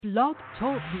Blog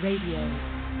Talk Radio.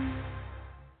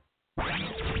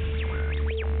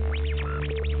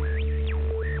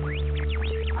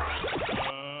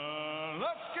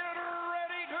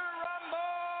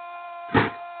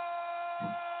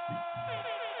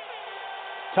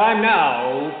 Time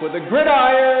now for the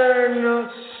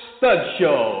Gridiron Studs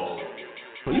Show.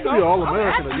 So you can be all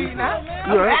American.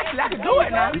 Actually, I can do it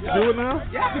now. You can do it now?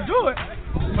 Yeah, I can do it.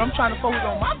 But I'm trying to focus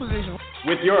on my position.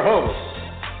 With your host,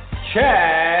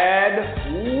 Chad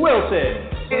Wilson.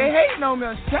 They hating on me,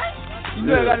 Chad. You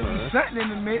know I gotta do something in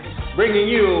the mix. Bringing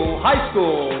you high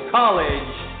school, college,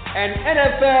 and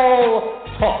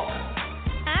NFL talk.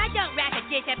 I don't lack a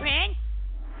discipline.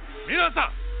 皆さ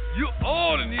ん You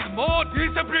all need more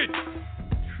discipline.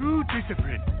 True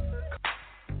discipline.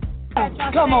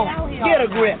 Come on, get a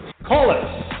grip. Call us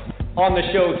on the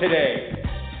show today.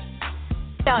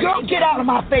 Don't get out of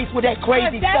my face with that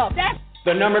crazy stuff.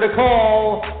 The number to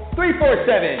call,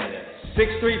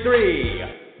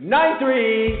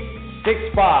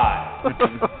 347-633-9365.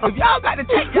 If y'all got to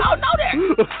take, y'all know that.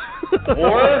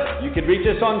 Or you can reach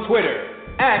us on Twitter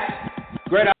at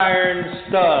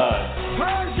GridironStuds.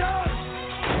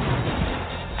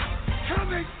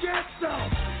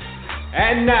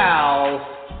 And now,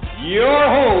 your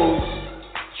host,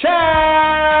 Chad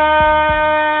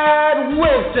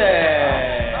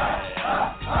Wilson.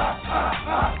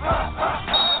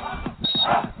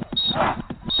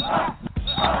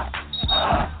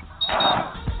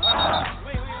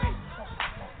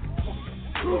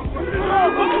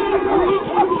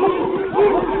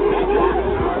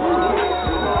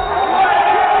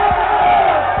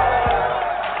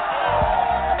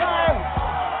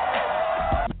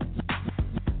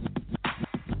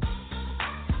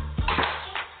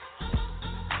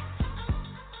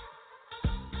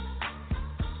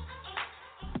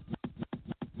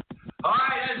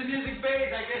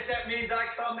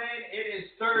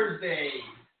 Thursday,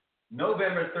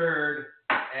 November 3rd,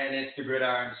 and it's the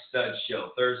Gridiron Studs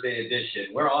Show, Thursday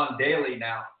edition. We're on daily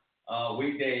now,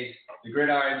 weekdays, the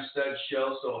Gridiron Studs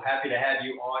Show. So happy to have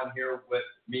you on here with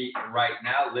me right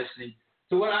now, listening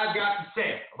to what I've got to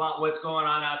say about what's going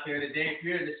on out there today. If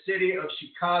you're in the city of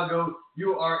Chicago,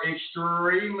 you are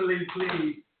extremely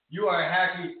pleased. You are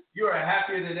happy. You are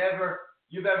happier than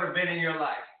you've ever been in your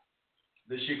life.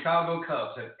 The Chicago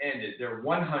Cubs have ended their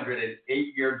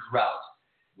 108-year drought,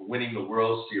 winning the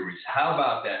World Series. How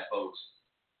about that, folks?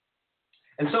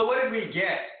 And so what did we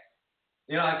get?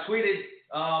 You know, I tweeted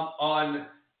on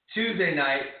Tuesday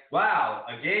night, wow,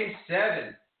 a Game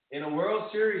 7 in a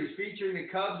World Series featuring the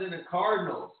Cubs and the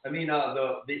Cardinals. The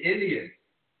Indians.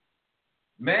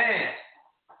 Man,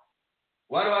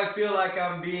 why do I feel like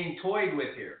I'm being toyed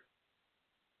with here?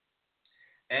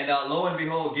 And lo and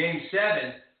behold, Game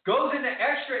 7 goes into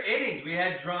extra innings. We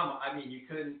had drama. You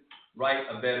couldn't write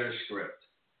a better script.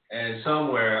 And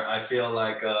somewhere I feel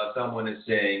like someone is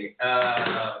saying,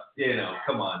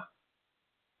 come on.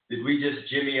 Did we just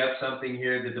jimmy up something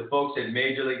here? Did the folks at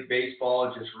Major League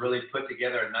Baseball just really put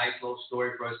together a nice little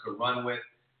story for us to run with?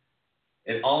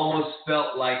 It almost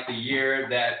felt like the year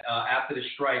that after the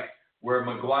strike where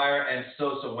McGuire and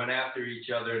Sosa went after each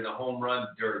other in the home run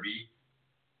derby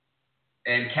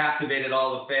and captivated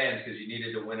all the fans because you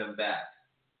needed to win them back.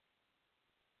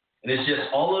 And it's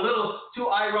just all a little too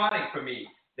ironic for me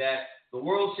that the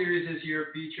World Series this year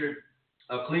featured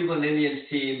a Cleveland Indians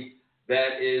team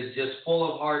that is just full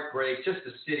of heartbreak, just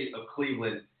the city of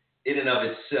Cleveland in and of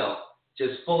itself,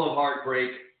 just full of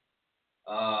heartbreak,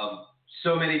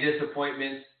 so many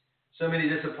disappointments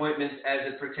as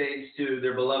it pertains to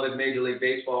their beloved Major League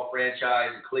Baseball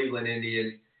franchise, the Cleveland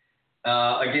Indians,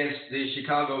 against the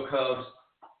Chicago Cubs,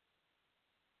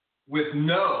 with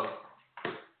no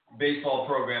baseball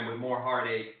program with more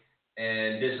heartache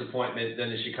and disappointment than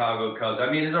the Chicago Cubs.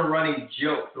 It's a running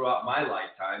joke throughout my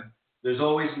lifetime. There's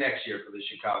always next year for the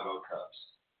Chicago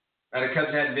Cubs. Now, the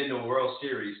Cubs hadn't been to a World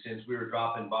Series since we were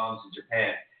dropping bombs in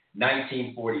Japan.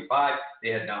 1945,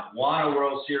 they had not won a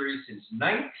World Series since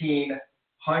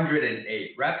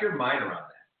 1908. Wrap your mind around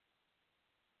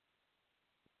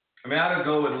that. I ought to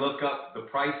go and look up the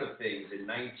price of things in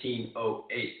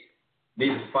 1908. Need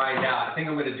to find out. I think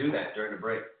I'm going to do that during the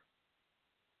break.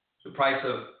 The price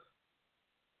of,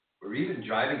 were we even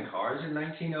driving cars in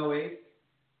 1908?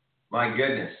 My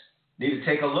goodness. Need to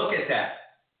take a look at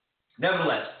that.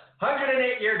 Nevertheless,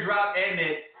 108-year drought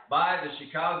ended by the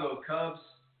Chicago Cubs.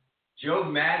 Joe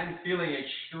Madden feeling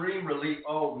extreme relief.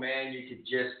 Oh, man, you could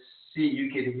just see,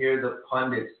 you could hear the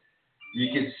pundits.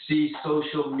 You could see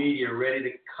social media ready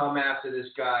to come after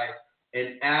this guy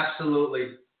and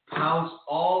absolutely pounce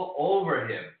all over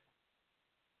him.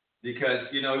 Because,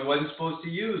 he wasn't supposed to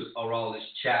use Aroldis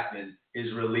Chapman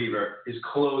his reliever, his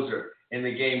closer in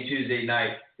the game Tuesday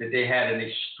night that they had an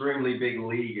extremely big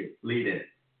lead in.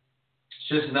 It's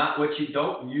just not what you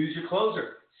don't use your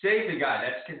closer. Save the guy.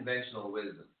 That's conventional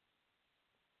wisdom.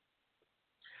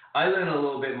 I lean a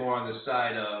little bit more on the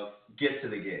side of get to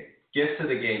the game. Get to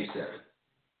the game 7.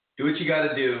 Do what you got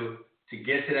to do to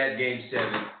get to that game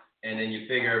 7, and then you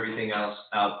figure everything else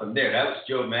out from there. That was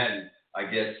Joe Madden, I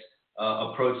guess,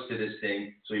 approach to this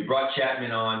thing. So he brought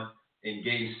Chapman on in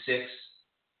game 6,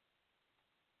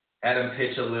 had him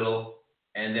pitch a little,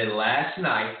 and then last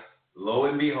night, lo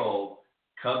and behold,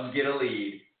 Cubs get a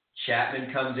lead.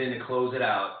 Chapman comes in to close it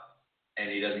out, and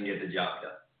he doesn't get the job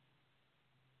done.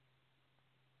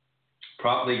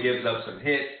 Promptly gives up some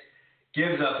hits,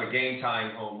 gives up a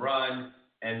game-tying home run,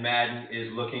 and Madden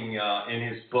is looking in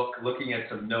his book, looking at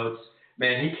some notes.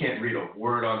 Man, he can't read a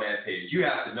word on that page. You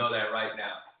have to know that right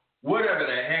now. Whatever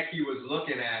the heck he was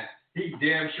looking at, he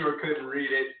damn sure couldn't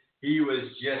read it. He was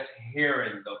just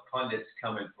hearing the pundits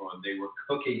coming for him. They were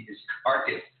cooking his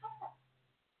carcass.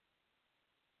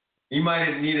 He might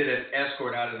have needed an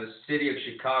escort out of the city of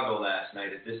Chicago last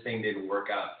night if this thing didn't work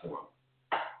out for him.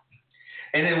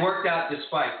 And it worked out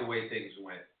despite the way things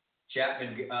went.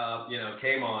 Chapman,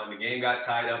 came on. The game got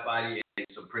tied up by the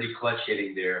Indians. Some pretty clutch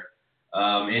hitting there.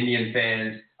 Indian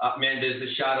fans, there's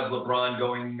the shot of LeBron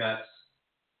going nuts,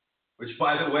 which,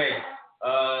 by the way,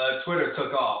 Twitter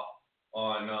took off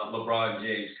on LeBron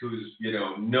James, who's,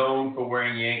 known for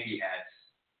wearing Yankee hats.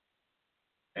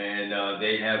 And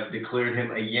they have declared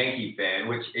him a Yankee fan,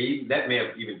 which that may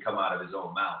have even come out of his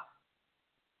own mouth.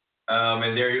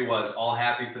 And there he was, all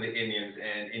happy for the Indians,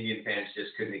 and Indian fans just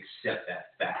couldn't accept that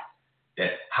fact.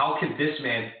 That how could this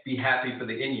man be happy for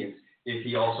the Indians if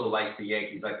he also likes the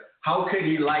Yankees? Like, how could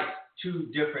he like two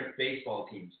different baseball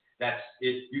teams? That's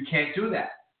it. You can't do that.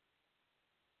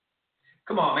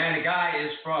 Come on, man. The guy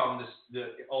is from the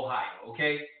Ohio,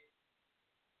 okay?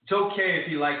 It's okay if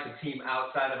he likes a team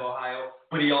outside of Ohio,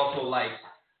 but he also likes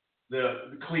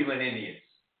the Cleveland Indians.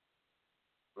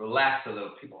 Relax a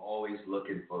little. People are always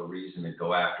looking for a reason to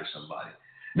go after somebody.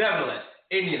 Nevertheless,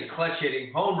 Indians clutch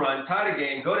hitting, home run, tie the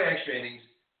game, go to extra innings.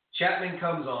 Chapman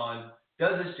comes on,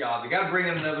 does his job. They got to bring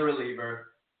in another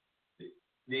reliever.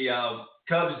 The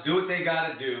Cubs do what they got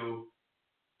to do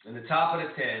in the top of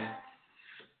the 10,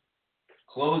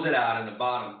 close it out in the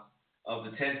bottom of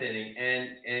the 10th inning,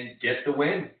 and get the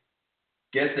win,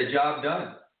 get the job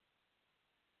done.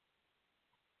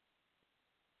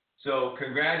 So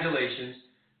congratulations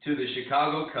to the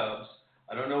Chicago Cubs.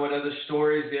 I don't know what other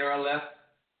stories there are left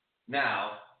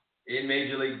now in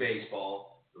Major League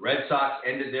Baseball. The Red Sox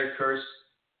ended their curse,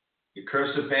 the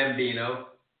curse of Bambino.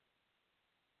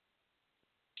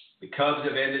 The Cubs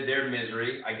have ended their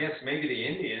misery. I guess maybe the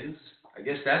Indians. I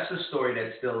guess that's the story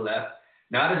that's still left.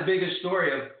 Not as big a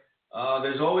story of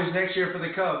there's always next year for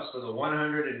the Cubs for the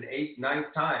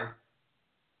 109th time.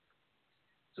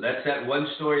 So that's that one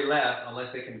story left,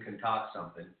 unless they can concoct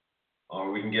something.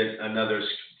 Or we can get another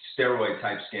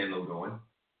steroid-type scandal going.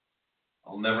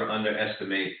 I'll never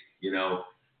underestimate,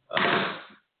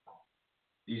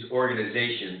 these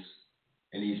organizations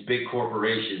and these big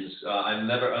corporations. I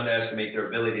never underestimate their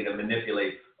ability to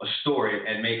manipulate a story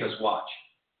and make us watch.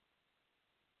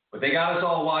 But they got us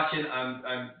all watching.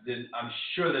 I'm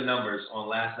sure the numbers on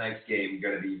last night's game are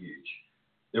going to be huge.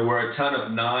 There were a ton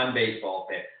of non-baseball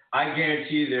fans. I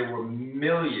guarantee you there were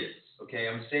millions, okay,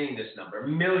 I'm saying this number,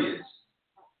 millions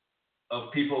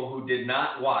of people who did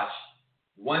not watch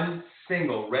one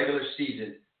single regular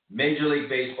season Major League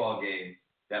Baseball game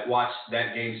that watched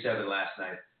that Game 7 last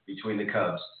night between the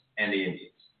Cubs and the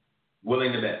Indians.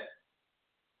 Willing to bet.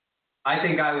 I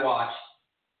think I watched,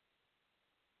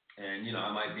 and,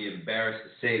 I might be embarrassed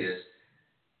to say this,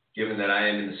 given that I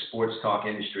am in the sports talk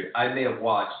industry, I may have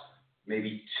watched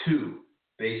maybe 2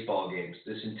 baseball games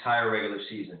this entire regular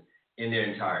season in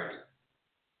their entirety.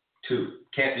 2.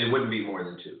 It wouldn't be more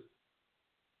than 2.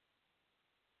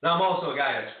 Now, I'm also a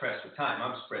guy that's pressed for time.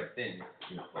 I'm spread thin,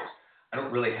 folks. I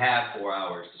don't really have 4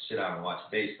 hours to sit down and watch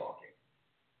a baseball game.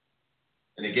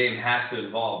 And the game has to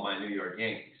involve my New York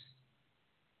Yankees.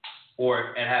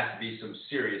 Or it has to be some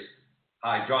serious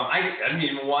high drama. I didn't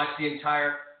even watch the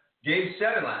entire Game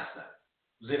 7 last night.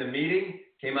 I was in a meeting,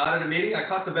 came out of the meeting. I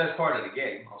caught the best part of the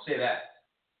game. I'll say that.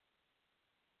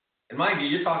 And mind you,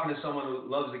 you're talking to someone who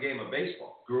loves the game of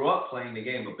baseball, grew up playing the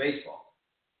game of baseball.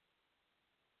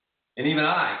 And even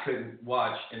I couldn't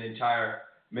watch an entire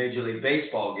Major League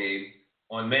Baseball game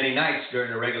on many nights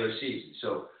during the regular season.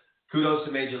 So kudos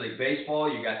to Major League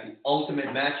Baseball. You got the ultimate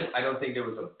matchup. I don't think there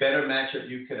was a better matchup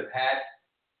you could have had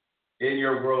in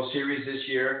your World Series this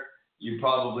year. You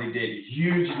probably did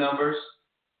huge numbers.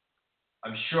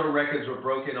 I'm sure records were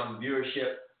broken on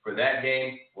viewership for that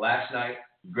game last night.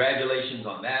 Congratulations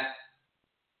on that.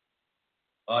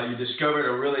 You discovered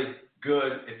a really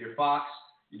good, if you're Fox,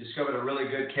 you discovered a really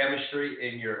good chemistry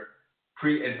in your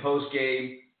pre- and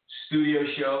post-game studio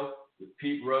show with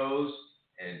Pete Rose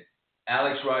and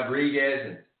Alex Rodriguez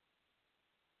and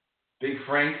Big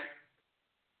Frank.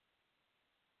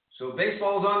 So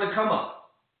baseball's on the come up.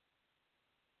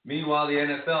 Meanwhile, the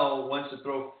NFL wants to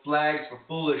throw flags for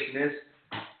foolishness.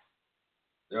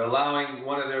 They're allowing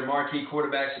one of their marquee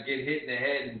quarterbacks to get hit in the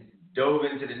head and dove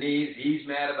into the knees. He's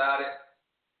mad about it.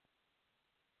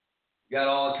 You got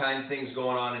all kinds of things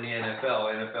going on in the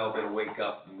NFL. NFL better wake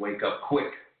up and wake up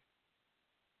quick.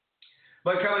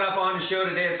 But coming up on the show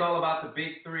today, it's all about the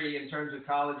big three in terms of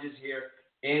colleges here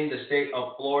in the state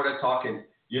of Florida, talking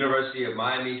University of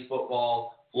Miami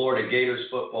football, Florida Gators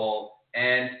football,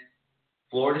 and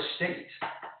Florida State.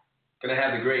 Going to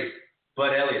have the great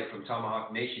Bud Elliott from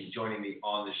Tomahawk Nation joining me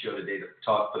on the show today to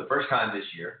talk for the first time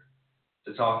this year,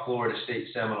 to talk Florida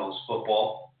State Seminoles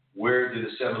football. Where do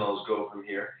the Seminoles go from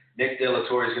here? Nick De La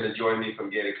Torre is going to join me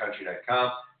from GatorCountry.com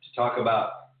to talk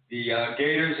about the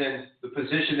Gators and the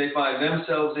position they find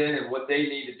themselves in and what they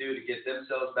need to do to get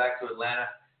themselves back to Atlanta,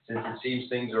 since it seems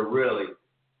things are really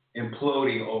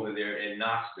imploding over there in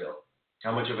Knoxville.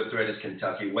 How much of a threat is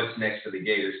Kentucky? What's next for the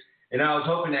Gators? And I was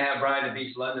hoping to have Brian of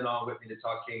East London on with me to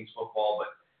talk Canes football, but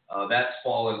that's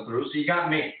fallen through. So you got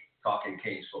me talking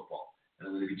Canes football. And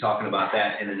I'm going to be talking about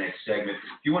that in the next segment.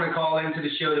 If you want to call into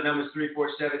the show, the number is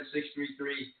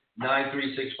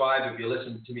 347-633-9365. If you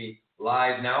listen to me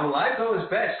live now, live's always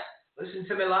best. Listen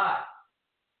to me live.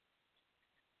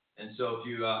 And so if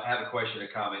you have a question or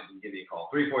comment, you can give me a call,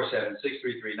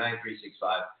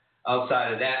 347-633-9365.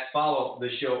 Outside of that, follow the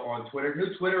show on Twitter.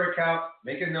 New Twitter account.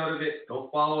 Make a note of it. Go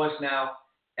follow us now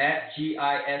at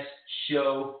GIS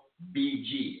Show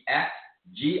BG. At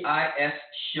GIS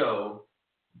Show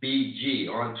BG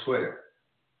on Twitter.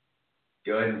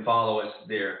 Go ahead and follow us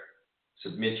there.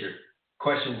 Submit your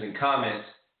questions and comments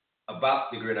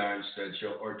about the Gridiron Stud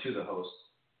Show or to the host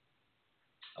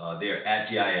there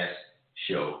at GIS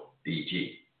Show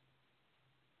BG.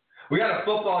 We got a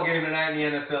football game tonight in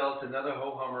the NFL. It's another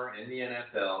ho-hummer in the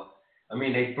NFL. I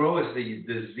mean, they throw us the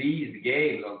diseased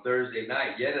games on Thursday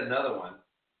night. Yet another one.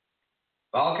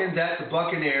 Falcons at the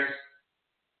Buccaneers.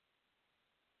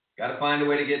 Got to find a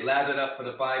way to get lathered up for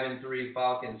the 5-3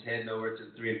 Falcons heading over to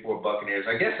the 3-4 Buccaneers.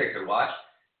 I guess they could watch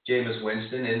Jameis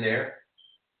Winston in there.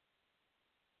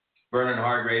 Vernon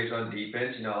Hargraves on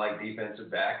defense. You know, I like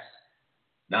defensive backs.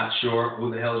 Not sure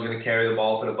who the hell is going to carry the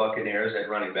ball for the Buccaneers at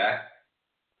running back.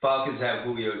 Falcons have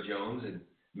Julio Jones and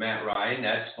Matt Ryan.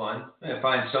 That's fun. I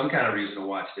find some kind of reason to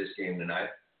watch this game tonight.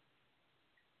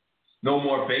 No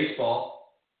more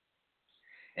baseball.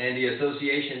 And the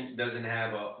association doesn't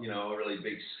have a really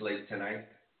big slate tonight.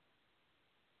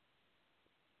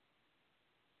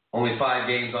 Only 5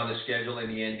 games on the schedule in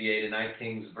the NBA tonight.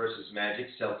 Kings versus Magic,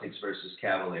 Celtics versus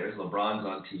Cavaliers. LeBron's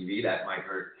on TV. That might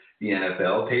hurt the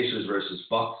NFL. Pacers versus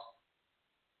Bucks.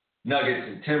 Nuggets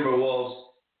and Timberwolves.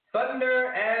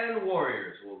 Thunder and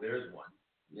Warriors. Well, there's one.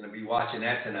 You're going to be watching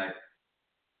that tonight.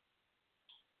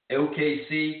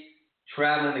 OKC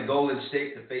traveling to Golden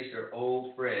State to face their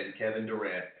old friend, Kevin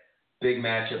Durant. Big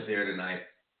matchup there tonight.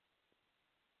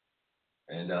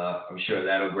 And I'm sure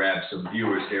that'll grab some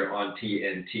viewers there on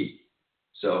TNT.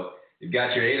 So you've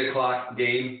got your 8 o'clock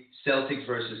game, Celtics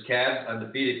versus Cavs,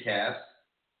 undefeated Cavs,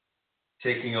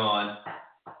 taking on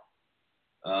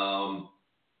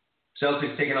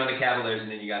Celtics taking on the Cavaliers, and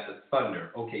then you got the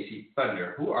Thunder, OKC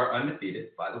Thunder, who are undefeated,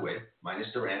 by the way, minus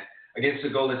Durant, against the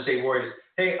Golden State Warriors.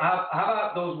 Hey, how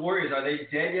about those Warriors? Are they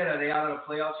dead yet? Are they out of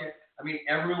the playoffs yet? I mean,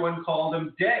 everyone called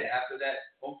them dead after that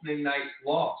opening night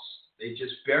loss. They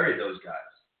just buried those guys.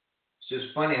 It's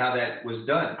just funny how that was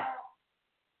done.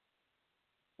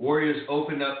 Warriors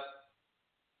opened up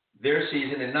their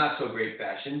season in not so great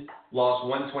fashion, lost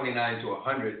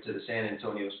 129-100 to the San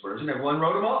Antonio Spurs, and everyone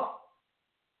wrote them off.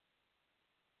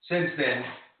 Since then,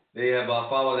 they have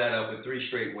followed that up with 3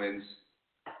 straight wins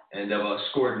and have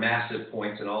scored massive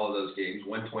points in all of those games,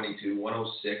 122,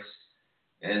 106,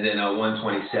 and then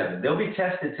 127. They'll be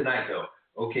tested tonight, though.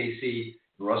 OKC,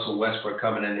 Russell Westbrook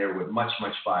coming in there with much,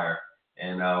 much fire,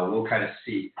 and we'll kind of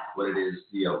see what it is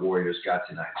the Warriors got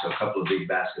tonight. So a couple of big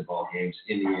basketball games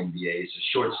in the NBA. It's a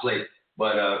short slate,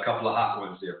 but a couple of hot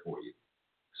ones there for you.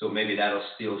 So maybe that'll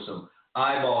steal some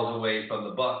eyeballs away from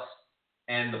the Bucks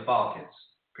and the Falcons.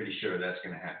 Pretty sure that's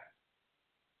going to happen.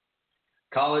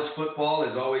 College football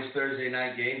is always Thursday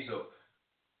night game, so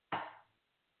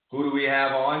who do we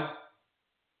have on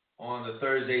the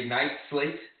Thursday night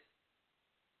slate?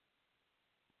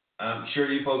 I'm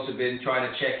sure you folks have been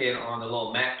trying to check in on the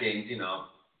little MAC games,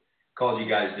 called you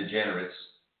guys degenerates.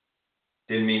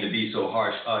 Didn't mean to be so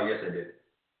harsh. Oh, yes, I did.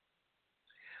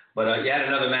 But you had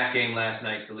another MAC game last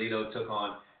night. Toledo took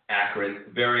on Akron.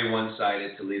 Very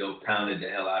one-sided. Toledo pounded the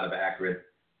hell out of Akron.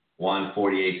 Won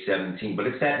 48-17. But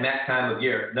it's that MAC time of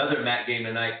year. Another MAC game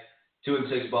tonight.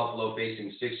 2-6 Buffalo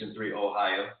facing 6-3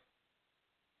 Ohio.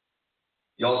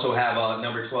 You also have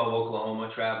number 12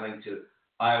 Oklahoma traveling to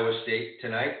Iowa State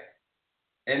tonight.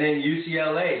 And then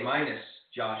UCLA minus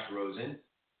Josh Rosen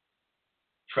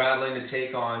traveling to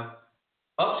take on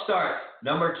upstart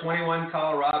number 21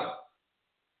 Colorado.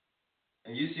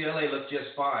 And UCLA looked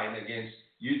just fine against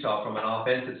Utah from an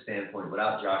offensive standpoint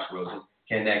without Josh Rosen.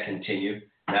 Can that continue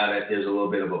now that there's a little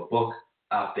bit of a book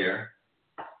out there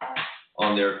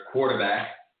on their quarterback?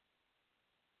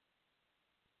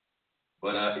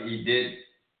 But he did,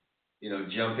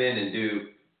 jump in and do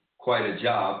quite a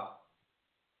job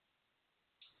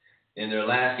in their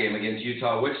last game against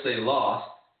Utah, which they lost.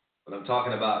 But I'm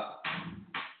talking about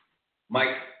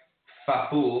Mike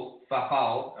Faful.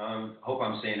 Hope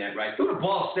I'm saying that right. Threw the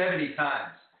ball 70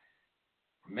 times.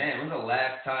 Man, when was the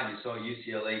last time you saw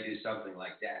UCLA do something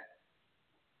like that?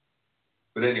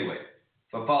 But anyway,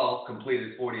 Faful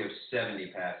completed 40 of 70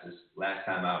 passes last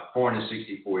time out,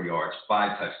 464 yards,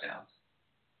 5 touchdowns.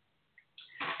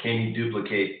 Can he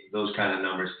duplicate those kind of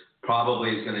numbers?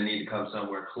 Probably is going to need to come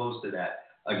somewhere close to that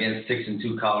against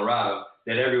 6-2 Colorado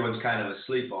that everyone's kind of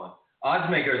asleep on.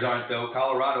 Odds makers aren't, though.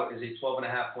 Colorado is a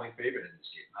 12.5-point favorite in this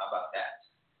game. How about that?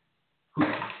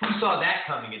 Who saw that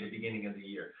coming at the beginning of the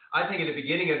year? I think at the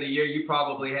beginning of the year, you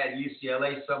probably had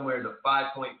UCLA somewhere as a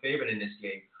 5-point favorite in this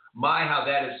game. My, how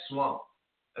that has swung.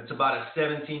 That's about a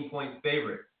 17-point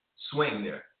favorite swing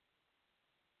there.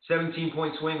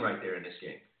 17-point swing right there in this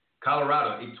game.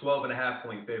 Colorado, a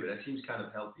 12.5-point favorite. That seems kind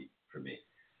of healthy for me.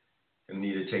 I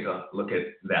need to take a look at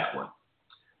that one.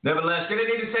 Nevertheless, going to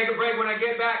need to take a break. When I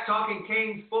get back, talking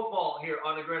Canes football here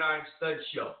on the Gridiron Studs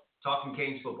Show. Talking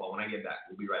Canes football when I get back.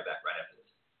 We'll be right back right after this.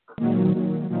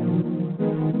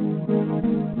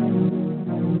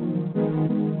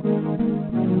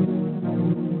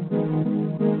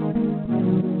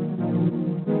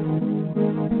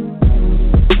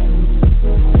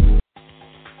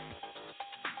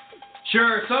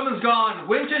 Sure, summer's gone,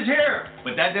 winter's here,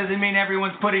 but that doesn't mean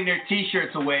everyone's putting their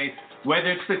t-shirts away.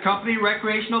 Whether it's the company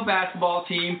recreational basketball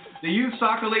team, the youth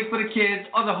soccer league for the kids,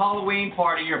 or the Halloween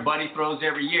party your buddy throws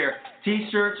every year,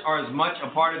 t-shirts are as much a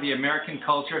part of the American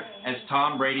culture as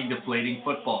Tom Brady deflating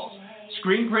footballs.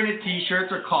 Screen-printed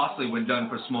t-shirts are costly when done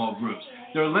for small groups.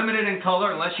 They're limited in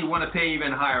color unless you want to pay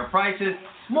even higher prices.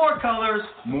 More colors,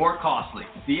 more costly.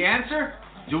 The answer?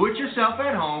 Do it yourself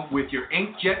at home with your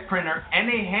inkjet printer and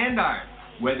a hand iron.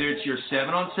 Whether it's your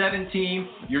 7-on-7 team,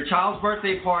 your child's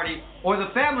birthday party, or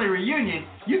the family reunion,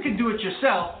 you can do it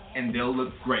yourself and they'll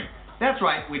look great. That's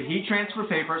right, with heat transfer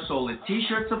paper sold at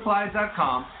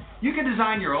tshirtsupplies.com, you can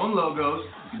design your own logos,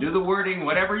 you can do the wording,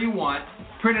 whatever you want,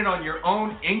 print it on your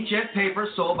own inkjet paper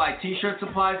sold by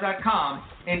tshirtsupplies.com,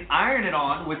 and iron it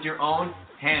on with your own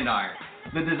hand iron.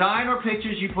 The design or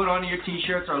pictures you put on your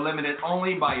t-shirts are limited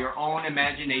only by your own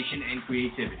imagination and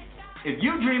creativity. If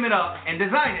you dream it up and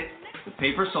design it, the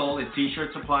paper sold at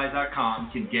tshirtsupplies.com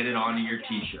can get it onto your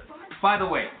t-shirt. By the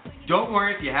way, don't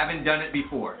worry if you haven't done it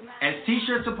before. As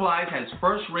T-Shirt Supplies has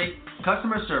first-rate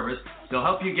customer service, they'll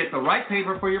help you get the right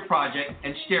paper for your project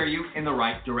and steer you in the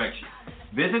right direction.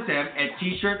 Visit them at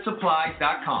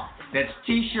tshirtsupplies.com. That's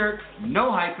t-shirt,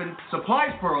 no hyphen,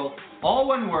 supplies plural, all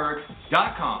one word,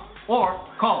 .com. Or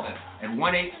call them at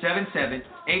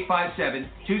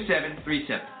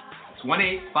 1-877-857-2737. It's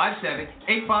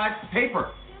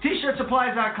 1-857-85-PAPER.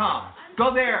 tshirtsupplies.com.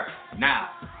 Go there now.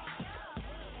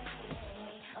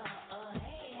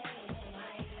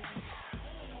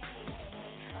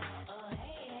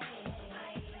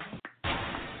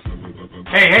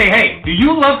 Hey, do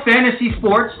you love fantasy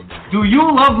sports? Do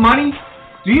you love money?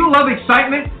 Do you love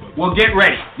excitement? Well, get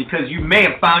ready, because you may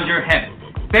have found your heaven.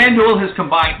 FanDuel has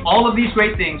combined all of these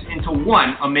great things into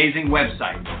one amazing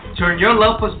website. Turn your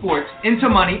love for sports into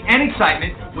money and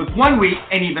excitement with 1 week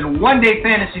and even 1-day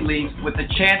fantasy leagues with a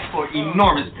chance for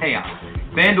enormous payouts.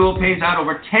 FanDuel pays out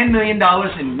over $10 million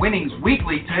in winnings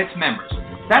weekly to its members.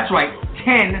 That's right,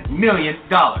 $10 million.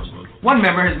 One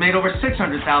member has made over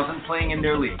 $600,000 playing in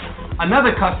their league.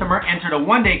 Another customer entered a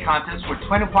 1-day contest for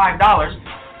 $25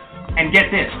 and get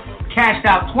this, cashed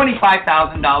out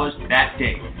 $25,000 that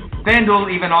day. FanDuel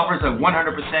even offers a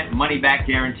 100% money-back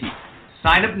guarantee.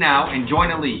 Sign up now and join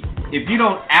a league. If you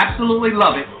don't absolutely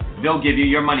love it, they'll give you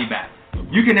your money back.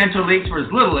 You can enter leagues for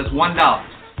as little as $1.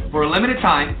 For a limited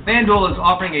time, FanDuel is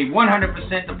offering a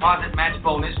 100% deposit match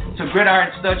bonus to Gridiron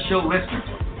Stud Show listeners.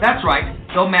 That's right,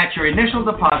 they'll match your initial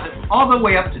deposit all the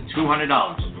way up to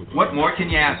 $200. What more can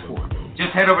you ask for?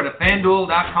 Just head over to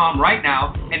FanDuel.com right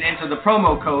now and enter the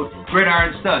promo code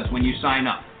GridironStuds when you sign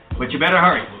up. But you better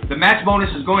hurry. The match bonus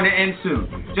is going to end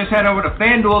soon. Just head over to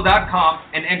FanDuel.com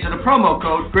and enter the promo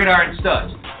code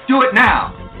GridironStuds. Do it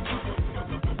now!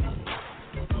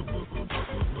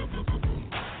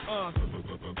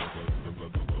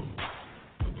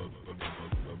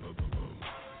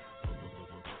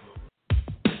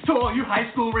 To all you high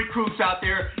school recruits out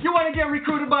there, you want to get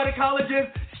recruited by the colleges?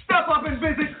 Step up and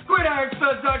visit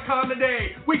GridironStuds.com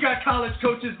today. We got college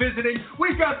coaches visiting.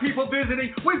 We've got people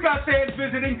visiting. We've got fans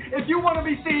visiting. If you want to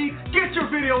be seen, get your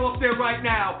video up there right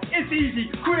now. It's easy.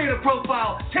 Create a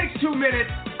profile. Takes 2 minutes.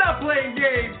 Stop playing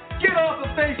games. Get off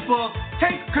of Facebook.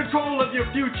 Take control of your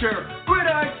future.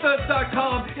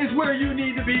 GridironStuds.com is where you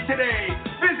need to be today.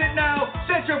 Visit now,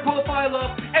 set your profile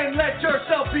up, and let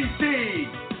yourself be seen.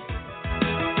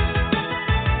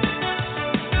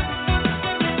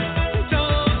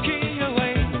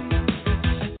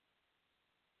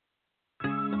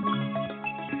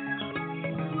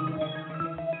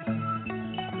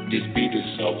 This beat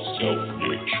is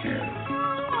self-rich.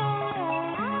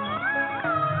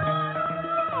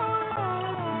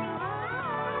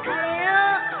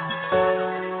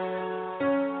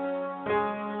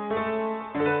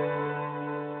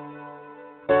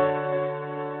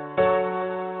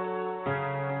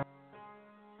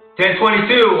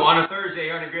 10:22 on a Thursday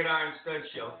here on the Gridiron Studs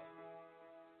Show.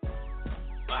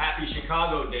 A happy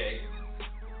Chicago day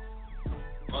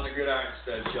on the Gridiron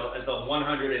Studs Show as the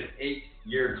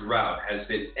 108-year drought has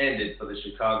been ended for the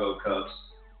Chicago Cubs.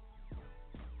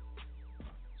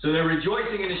 So they're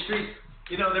rejoicing in the streets.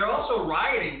 You know, they're also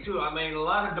rioting too. I mean, a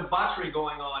lot of debauchery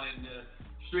going on in the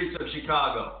streets of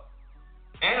Chicago.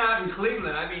 And out in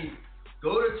Cleveland. I mean,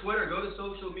 go to Twitter, go to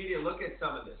social media, look at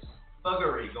some of this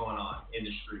thuggery going on in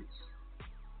the streets.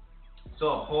 So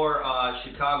a poor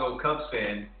Chicago Cubs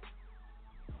fan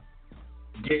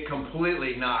get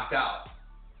completely knocked out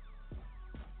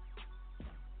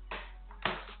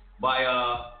by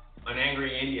an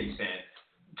angry Indians fan.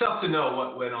 Tough to know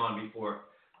what went on before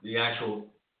the actual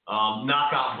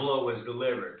knockout blow was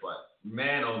delivered, but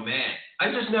man, oh man,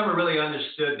 I just never really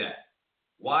understood that.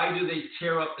 Why do they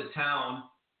tear up the town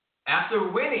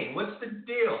after winning? What's the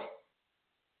deal?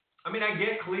 I mean, I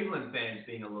get Cleveland fans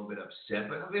being a little bit upset,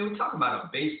 but I mean, we're talking about a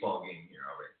baseball game here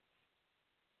already.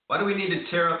 Why do we need to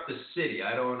tear up the city?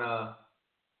 I don't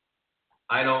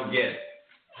get it.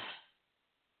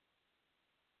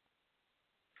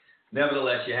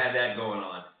 Nevertheless, you had that going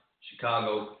on.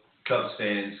 Chicago Cubs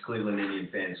fans, Cleveland Indian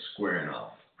fans squaring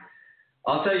off.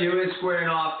 I'll tell you who is squaring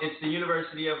off. It's the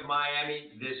University of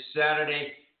Miami this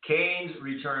Saturday. Canes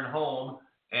return home,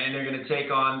 and they're going to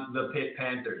take on the Pitt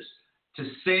Panthers. To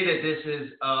say that this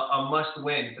is a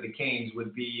must-win for the Canes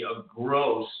would be a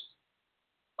gross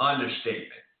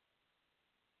understatement.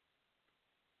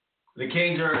 The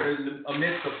Canes are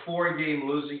amidst a 4-game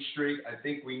losing streak. I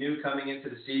think we knew coming into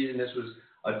the season this was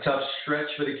a tough stretch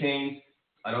for the Canes.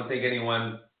 I don't think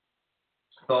anyone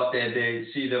thought that they'd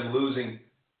see them losing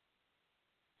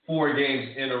 4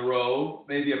 games in a row.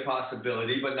 Maybe a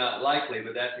possibility, but not likely.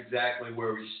 But that's exactly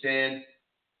where we stand.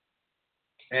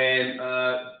 And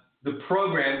the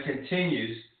program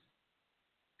continues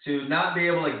to not be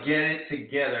able to get it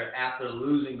together after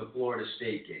losing the Florida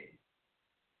State game.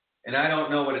 And I don't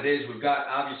know what it is. We've got,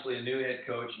 obviously, a new head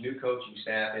coach, new coaching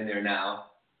staff in there now.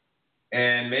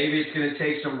 And maybe it's going to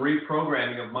take some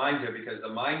reprogramming of minds here, because the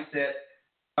mindset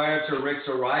prior to Rick's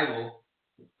arrival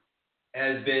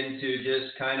has been to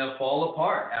just kind of fall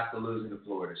apart after losing to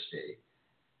Florida State.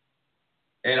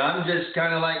 And I'm just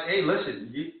kind of like, hey,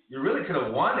 listen, you really could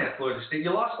have won at Florida State.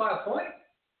 You lost by a point.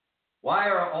 Why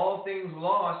are all things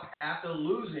lost after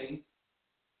losing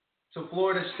to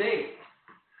Florida State?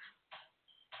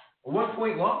 A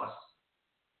 1-point loss.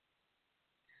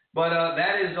 But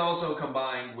that is also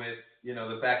combined with, you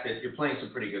know, the fact that you're playing some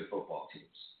pretty good football teams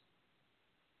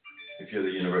if you're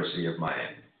the University of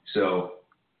Miami. So,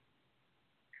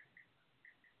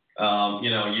 you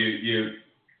know,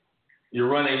 you're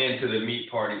running into the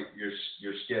meat part of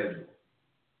your schedule.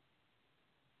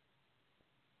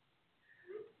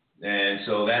 And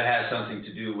so that has something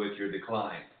to do with your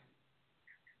decline.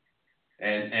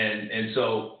 And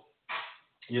so,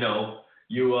 you know,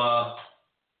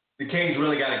 the Canes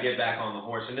really got to get back on the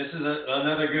horse. And this is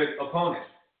another good opponent.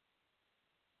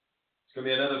 It's going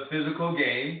to be another physical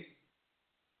game.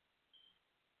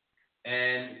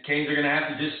 And Canes are going to have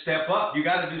to just step up. You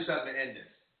got to do something to end this.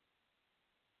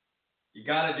 You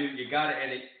got to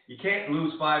end it. You can't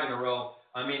lose 5 in a row.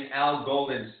 I mean, Al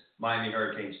Golden's Miami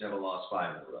Hurricanes never lost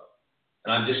 5 in a row.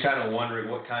 And I'm just kind of wondering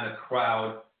what kind of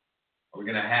crowd are we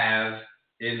going to have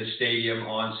in the stadium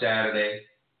on Saturday?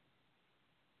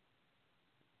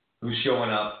 Who's showing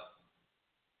up?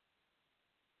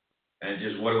 And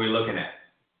just what are we looking at?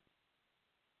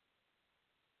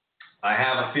 I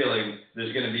have a feeling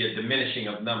there's going to be a diminishing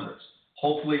of numbers.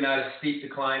 Hopefully not a steep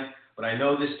decline, but I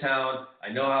know this town. I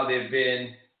know how they've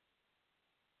been.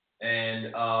 And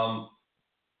I'm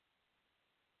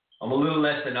a little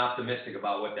less than optimistic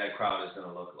about what that crowd is going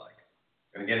to look like.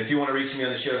 And again, if you want to reach me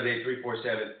on the show today,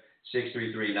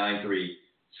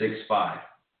 347-633-9365.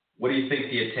 What do you think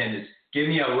the attendance? Give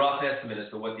me a rough estimate as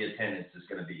to what the attendance is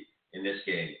going to be in this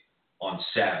game on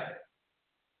Saturday.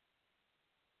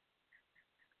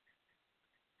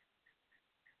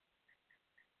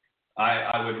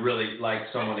 I would really like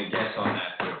someone to guess on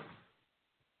that.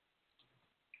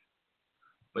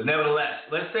 But nevertheless,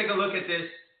 let's take a look at this.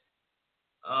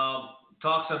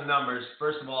 Talk some numbers.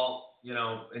 First of all,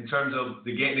 in terms of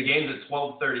the game's at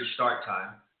 12:30 start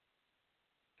time.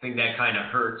 I think that kind of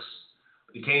hurts.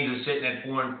 The Canes are sitting at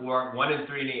 4-4,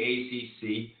 1-3 in the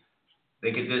ACC. I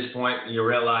think at this point you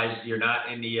realize you're not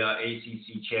in the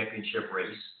ACC championship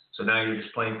race, so now you're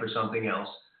just playing for something else.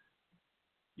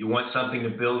 You want something to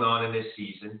build on in this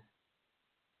season.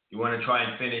 You want to try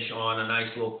and finish on a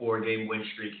nice little 4-game win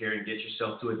streak here and get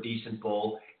yourself to a decent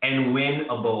bowl and win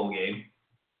a bowl game.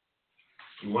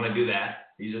 You want to do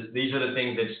that. These are the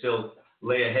things that still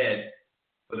lay ahead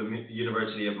for the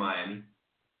University of Miami.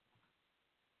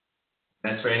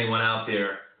 That's for anyone out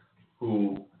there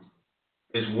who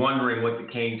is wondering what the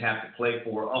Canes have to play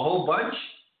for. A whole bunch.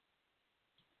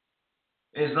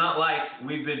 It's not like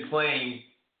we've been playing,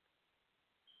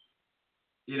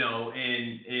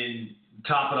 in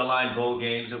top of the line bowl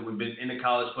games, that we've been in the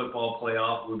college football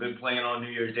playoff. We've been playing on New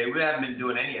Year's Day. We haven't been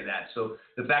doing any of that. So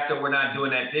the fact that we're not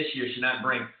doing that this year should not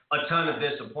bring a ton of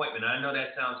disappointment. I know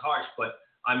that sounds harsh, but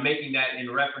I'm making that in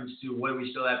reference to what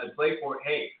we still have to play for.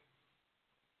 Hey,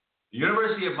 the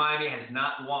University of Miami has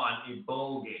not won a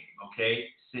bowl game,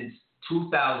 since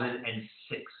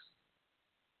 2006.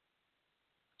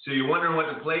 So you're wondering what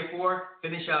to play for?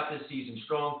 Finish out this season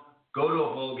strong. Go to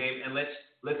a bowl game, and let's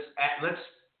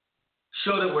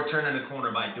show that we're turning the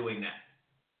corner by doing that.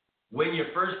 Win your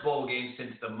first bowl game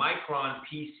since the Micron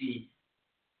PC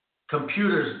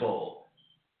Computers Bowl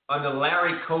under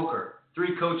Larry Coker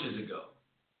 3 coaches ago.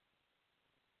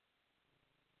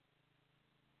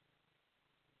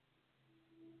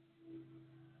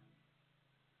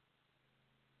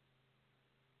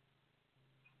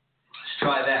 Let's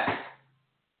try that.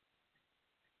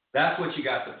 That's what you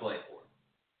got to play for.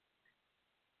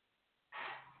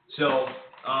 So,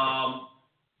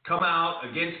 come out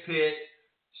against Pitt.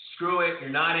 Screw it. You're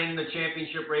not in the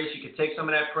championship race. You can take some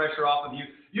of that pressure off of you.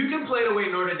 You can play the way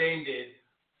Notre Dame did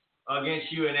against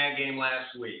you in that game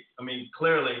last week. I mean,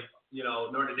 clearly,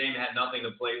 Notre Dame had nothing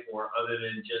to play for other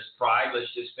than just pride.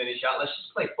 Let's just finish out. Let's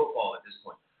just play football at this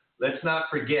point. Let's not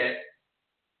forget,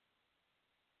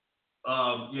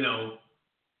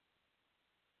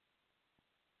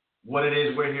 what it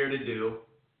is we're here to do.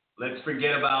 Let's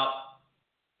forget about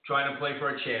trying to play for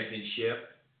a championship.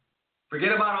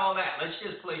 Forget about all that. Let's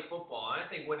just play football. And I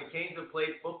think when the Canes have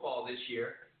played football this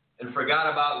year and forgot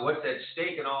about what's at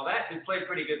stake and all that, they played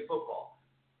pretty good football.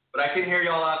 But I can hear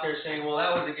y'all out there saying, well,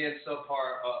 that was against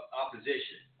subpar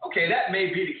opposition. Okay, that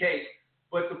may be the case.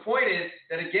 But the point is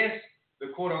that against the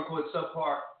quote-unquote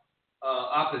subpar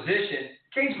opposition,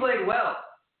 Canes played well.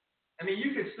 I mean,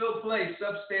 you could still play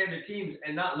substandard teams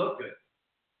and not look good.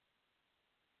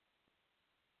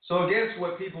 So against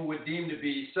what people would deem to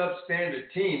be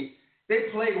substandard teams, they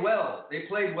played well. They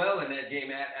played well in that game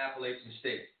at Appalachian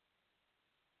State.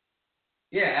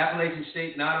 Yeah, Appalachian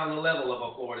State not on the level of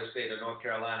a Florida State or North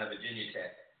Carolina, Virginia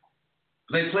Tech.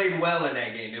 They played well in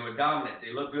that game. They were dominant.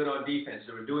 They looked good on defense.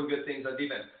 They were doing good things on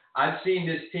defense. I've seen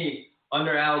this team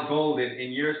under Al Golden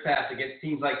in years past against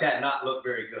teams like that not look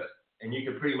very good. And you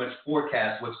can pretty much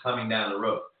forecast what's coming down the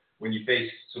road when you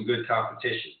face some good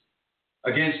competition.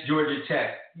 Against Georgia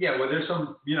Tech, well, there's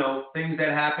some, things that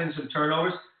happen, some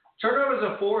turnovers. Turnovers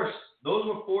are forced. Those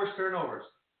were forced turnovers.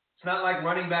 It's not like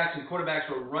running backs and quarterbacks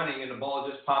were running and the ball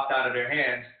just popped out of their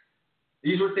hands.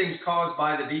 These were things caused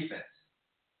by the defense.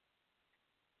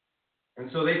 And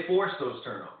so they forced those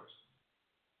turnovers.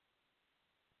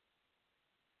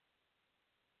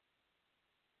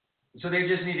 So they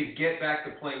just need to get back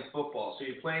to playing football. So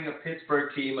you're playing a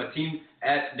Pittsburgh team, a team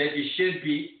that you should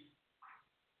beat.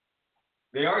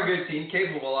 They are a good team,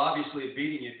 capable, obviously, of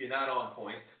beating you if you're not on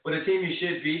point. But a team you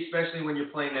should beat, especially when you're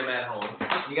playing them at home.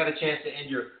 You got a chance to end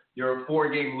your your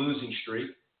 4-game losing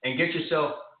streak and get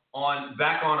yourself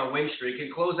back on a win streak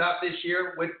and close out this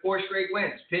year with 4 straight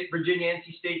wins. Pitt, Virginia,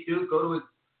 NC State, Duke, go to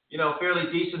a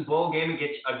fairly decent bowl game and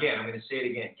I'm going to say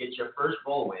it again, get your first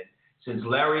bowl win since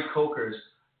Larry Coker's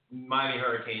Miami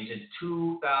Hurricanes in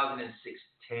 2006,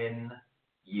 10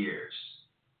 years.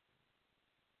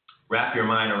 Wrap your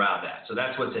mind around that. So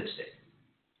that's what's at stake.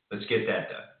 Let's get that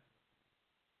done.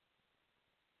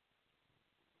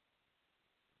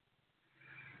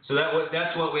 So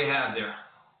that's what we have there.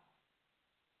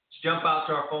 Let's jump out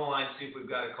to our phone line and see if we've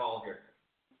got a call here.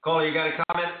 Caller, you got a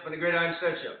comment for the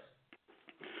GridironStuds Show?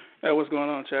 Hey, what's going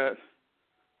on, Chad?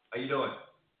 How you doing?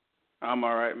 I'm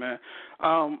all right, man.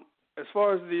 As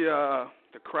far as the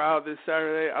crowd this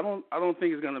Saturday, I don't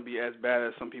think it's going to be as bad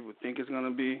as some people think it's going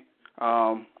to be.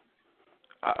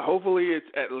 Hopefully, it's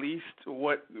at least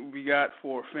what we got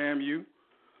for FAMU,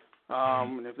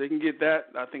 and if they can get that,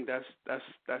 I think that's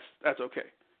okay.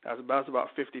 That's about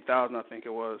 50,000, I think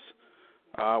it was,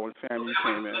 when FAMU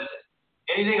came in.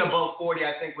 Anything above 40,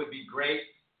 I think, would be great,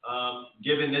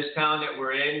 given this town that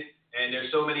we're in, and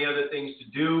there's so many other things to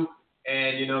do.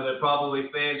 And, there are probably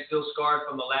fans still scarred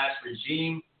from the last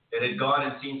regime that had gone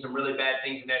and seen some really bad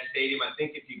things in that stadium. I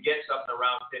think if you get something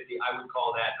around 50, I would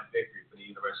call that a victory for the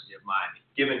University of Miami,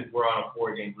 given we're on a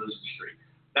 4-game losing streak.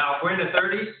 Now, if we're in the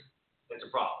 30s, that's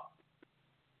a problem.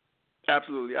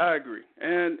 Absolutely, I agree.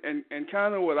 And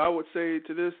kind of what I would say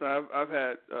to this, I've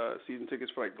had season tickets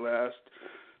for like the last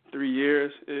 3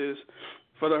 years, is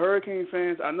for the Hurricane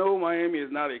fans, I know Miami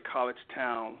is not a college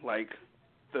town like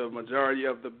the majority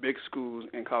of the big schools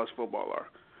in college football are,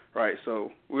 right?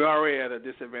 So we're already at a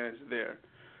disadvantage there.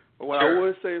 But what I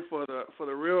would say for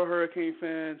the real Hurricane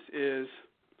fans is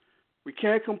we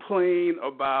can't complain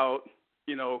about,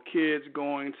 kids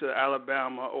going to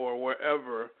Alabama or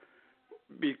wherever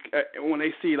when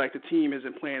they see like the team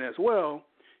isn't playing as well,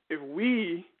 if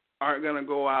we aren't going to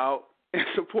go out and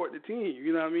support the team.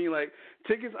 You know what I mean? Like,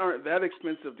 tickets aren't that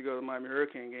expensive to go to Miami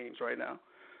Hurricane games right now.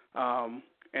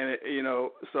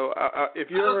 So if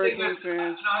you're a Hurricane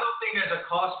fan, I don't think there's a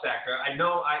cost factor. I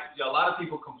know a lot of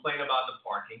people complain about the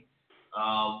parking.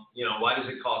 Why does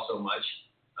it cost so much?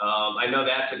 I know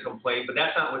that's a complaint, but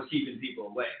that's not what's keeping people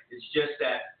away. It's just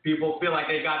that people feel like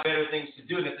they've got better things to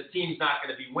do, and if the team's not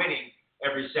going to be winning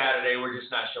every Saturday, we're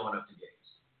just not showing up to games.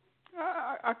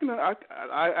 I can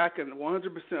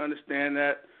 100% understand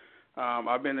that.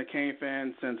 I've been a Cane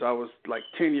fan since I was like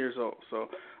 10 years old, so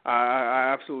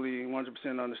I absolutely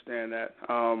 100% understand that.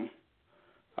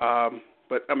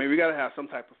 But I mean, we got to have some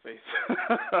type of faith. We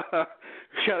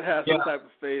got to have some type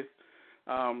of faith.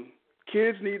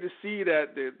 Kids need to see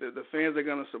that the fans are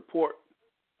going to support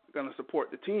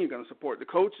the team, going to support the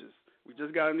coaches. We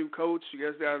just got a new coach. You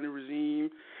guys got a new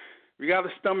regime. We got to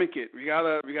stomach it. We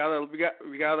gotta,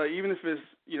 even if it's,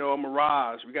 a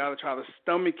mirage, we got to try to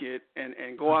stomach it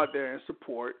and go out there and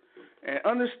support and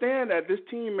understand that this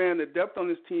team, man, the depth on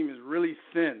this team is really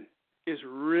thin. It's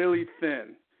really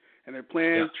thin. And they're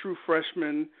playing true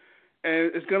freshmen,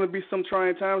 and it's going to be some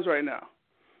trying times right now.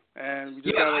 And we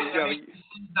just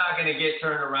it's not going to get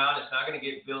turned around. It's not going to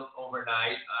get built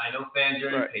overnight. I know fans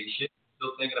are impatient,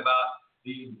 still thinking about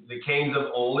the Canes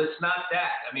of old. It's not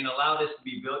that. I mean, allow this to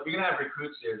be built. You're going to have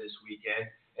recruits there this weekend,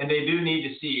 and they do need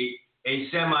to see a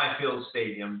semi-filled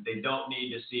stadium. They don't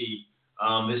need to see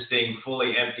this thing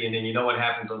fully empty. And then you know what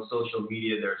happens on social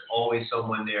media. There's always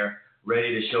someone there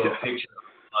ready to show a picture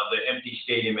of the empty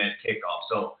stadium at kickoff.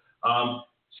 So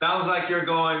sounds like you're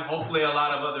going. Hopefully a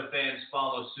lot of other fans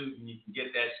follow suit, and you can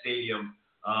get that stadium,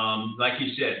 like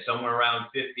you said, somewhere around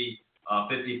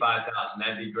 55,000.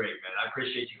 That'd be great, man. I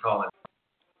appreciate you calling.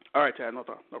 All right, Chad, no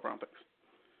problem, thanks.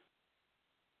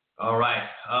 All right.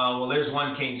 Well, there's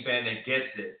one Kings fan that gets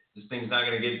it. This thing's not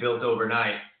going to get built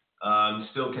overnight.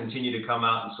 Still continue to come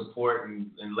out and support and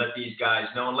let these guys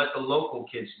know, and let the local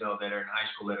kids know that are in high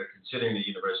school that are considering the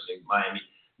University of Miami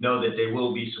know that they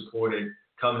will be supported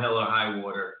come hell or high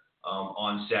water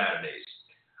on Saturdays.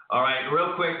 All right,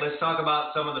 real quick, let's talk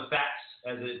about some of the facts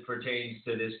as it pertains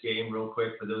to this game real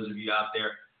quick for those of you out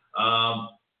there.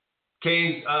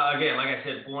 Canes, again, like I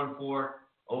said, 4-4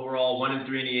 overall, 1-3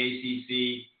 in the ACC.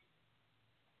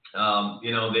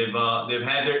 They've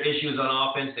had their issues on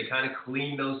offense. They kind of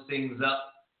cleaned those things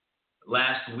up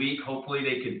last week. Hopefully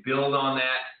they could build on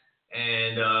that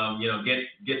and,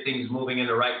 get things moving in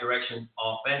the right direction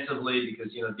offensively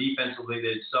because, defensively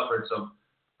they suffered some,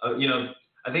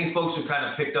 I think folks have kind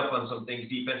of picked up on some things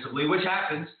defensively, which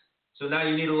happens. So now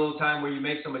you need a little time where you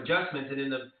make some adjustments. And in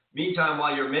the meantime,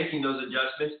 while you're making those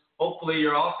adjustments, hopefully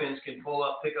your offense can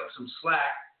pick up some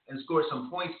slack and score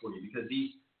some points for you because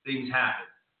these things happen.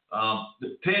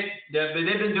 The Pitt, they've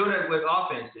been doing it with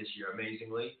offense this year,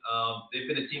 amazingly. They've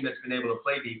been a team that's been able to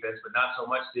play defense, but not so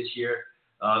much this year.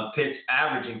 Pitt's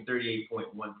averaging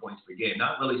 38.1 points per game.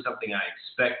 Not really something I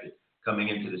expected coming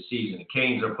into the season. The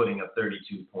Canes are putting up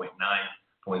 32.9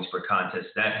 points per contest.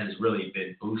 That has really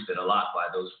been boosted a lot by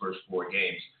those first 4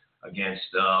 games against,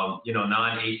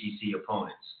 non-ACC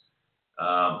opponents.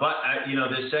 But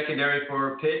the secondary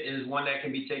for Pitt is one that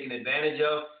can be taken advantage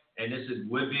of, and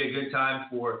would be a good time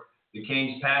for the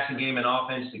Canes' passing game and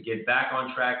offense to get back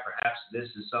on track. Perhaps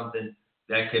this is something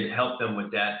that could help them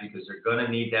with that, because they're going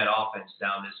to need that offense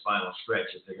down this final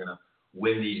stretch if they're going to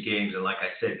win these games and, like I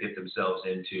said, get themselves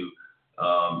into,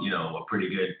 a pretty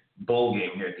good bowl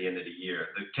game here at the end of the year.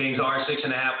 The Canes are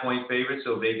 6.5-point favorites,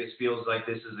 so Vegas feels like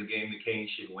this is a game the Canes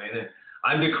should win, and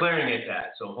I'm declaring it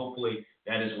that. So hopefully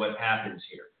that is what happens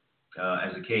here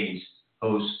as the Canes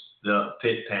host the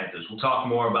Pitt Panthers. We'll talk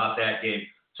more about that game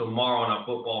tomorrow on our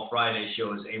Football Friday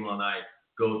show as Emil and I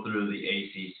go through the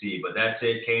ACC. But that's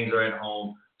it. Canes are at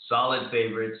home. Solid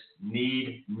favorites.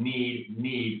 Need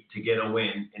to get a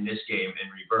win in this game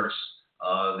and reverse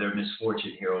their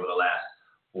misfortune here over the last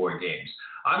 4 games.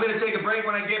 I'm going to take a break.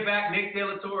 When I get back, Nick De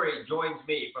La Torre joins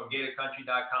me from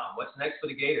GatorCountry.com. What's next for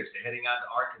the Gators? They're heading out to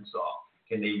Arkansas.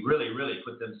 Can they really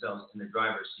put themselves in the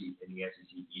driver's seat in the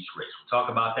SEC East race? We'll talk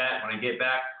about that when I get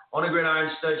back on the Gridiron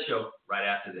Studs Show right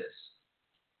after this.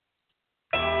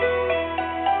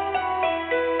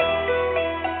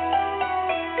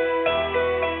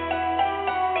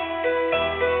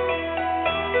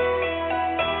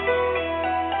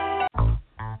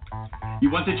 You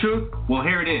want the truth? Well,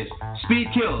 here it is.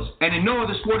 Speed kills, and in no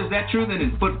other sport is that true than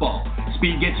in football.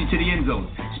 Speed gets you to the end zone.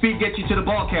 Speed gets you to the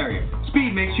ball carrier.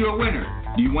 Speed makes you a winner.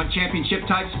 Do you want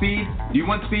championship-type speed? Do you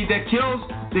want speed that kills?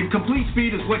 Then Complete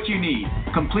Speed is what you need.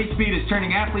 Complete Speed is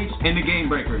turning athletes into game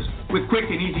breakers. With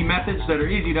quick and easy methods that are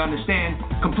easy to understand,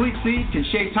 Complete Speed can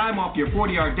shave time off your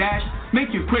 40-yard dash,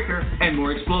 make you quicker and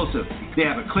more explosive. They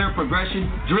have a clear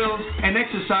progression, drills, and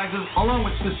exercises along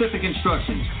with specific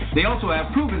instructions. They also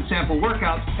have proven sample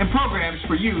workouts and programs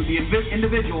for you, the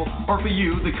individual, or for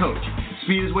you, the coach.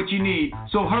 Speed is what you need,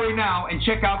 so hurry now and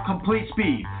check out Complete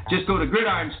Speed. Just go to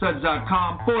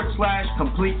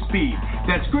GridironStuds.com/Complete Speed.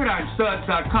 That's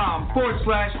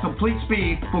GridironStuds.com/Complete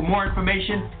Speed for more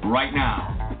information right now.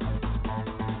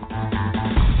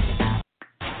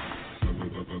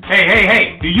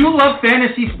 Hey, do you love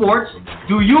fantasy sports?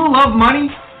 Do you love money?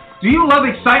 Do you love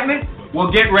excitement? Well,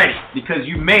 get ready, because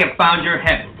you may have found your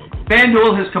heaven.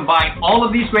 FanDuel has combined all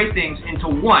of these great things into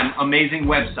one amazing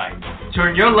website.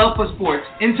 Turn your love for sports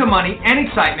into money and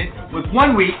excitement with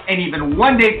 1 week and even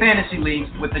 1 day fantasy leagues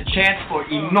with a chance for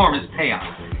enormous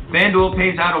payouts. FanDuel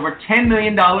pays out over $10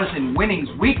 million in winnings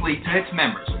weekly to its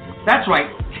members. That's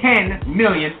right, $10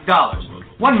 million.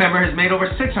 One member has made over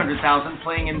 $600,000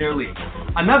 playing in their league.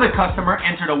 Another customer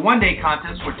entered a 1 day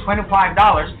contest for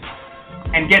 $25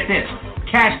 and get this,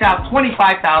 cashed out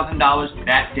 $25,000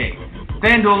 that day.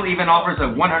 FanDuel even offers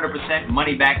a 100%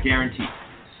 money-back guarantee.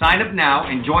 Sign up now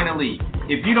and join a league.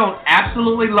 If you don't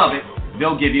absolutely love it,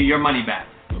 they'll give you your money back.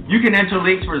 You can enter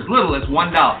leagues for as little as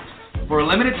 $1. For a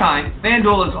limited time,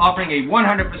 FanDuel is offering a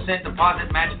 100%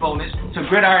 deposit match bonus to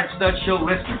Gridiron Studs Show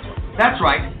listeners. That's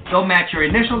right, they'll match your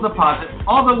initial deposit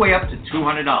all the way up to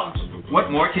 $200.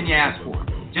 What more can you ask for?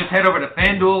 Just head over to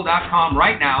FanDuel.com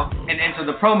right now and enter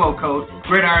the promo code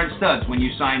GridironStuds when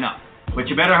you sign up. But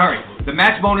you better hurry. The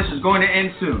match bonus is going to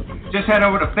end soon. Just head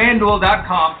over to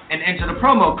FanDuel.com and enter the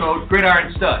promo code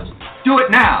GridironStuds. Do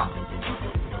it now.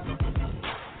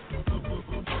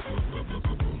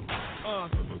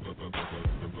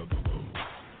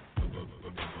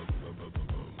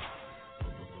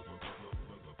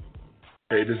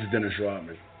 Hey, this is Dennis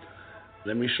Rodman.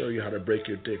 Let me show you how to break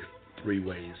your dick 3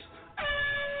 ways.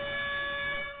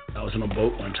 I was on a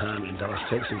boat one time in Dallas,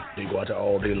 Texas. They go out there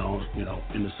all day long,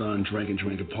 in the sun, drinking,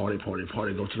 party, go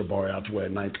to the bar out there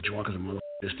at night, drunk as a mother.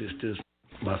 This.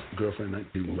 My girlfriend,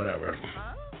 whatever.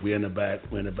 We in the back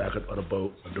of the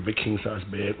boat, the big king size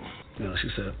bed. She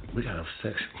said, we gotta have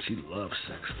sex. She loves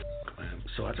sex, man.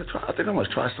 So I said, I think I'm gonna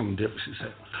try something different. She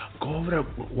said, go over there,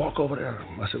 walk over there.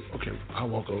 I said, okay, I'll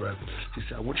walk over there. She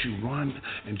said, I want you to run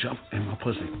and jump in my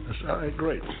pussy. I said, all right,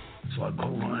 great. So I go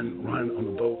run on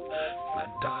the boat, and I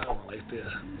dive like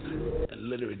this, and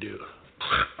literally do.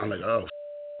 I'm like, oh,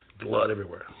 blood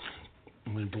everywhere.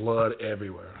 Blood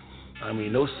everywhere.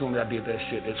 No sooner I did that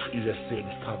shit, you just see it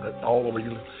pop all over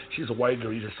you. She's a white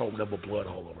girl, you just saw double blood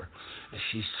all over. And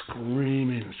she's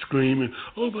screaming,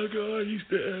 oh my God, he's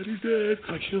dead.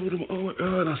 I killed him, oh my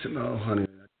God. And I said, no, honey.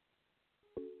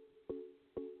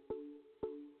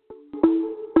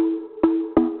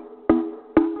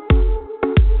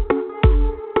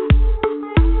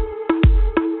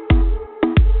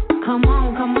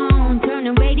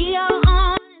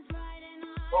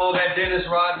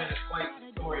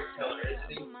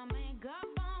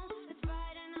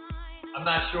 I'm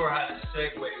not sure how to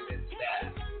segue into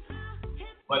that.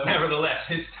 But nevertheless,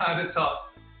 it's time to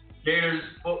talk Gators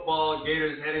football.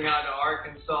 Gators heading out to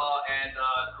Arkansas, and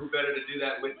who better to do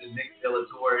that with than Nick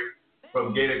Delatorre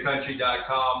from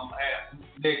GatorCountry.com.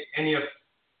 Nick, any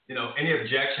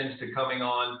objections to coming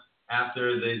on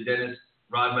after the Dennis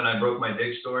Rodman I broke my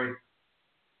dick story?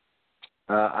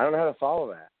 I don't know how to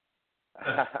follow that.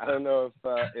 I don't know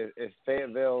if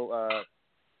Fayetteville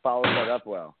follows that up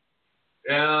well.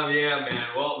 Yeah, man.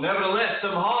 Well, nevertheless,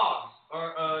 some hogs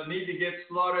need to get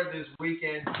slaughtered this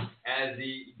weekend as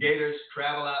the Gators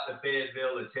travel out to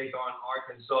Fayetteville to take on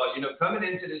Arkansas. Coming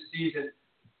into the season,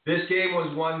 this game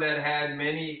was one that had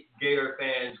many Gator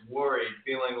fans worried,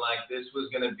 feeling like this was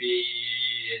going to be,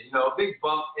 a big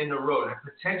bump in the road,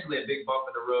 potentially a big bump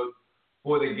in the road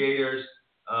for the Gators.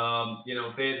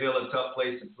 Fayetteville, a tough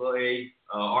place to play.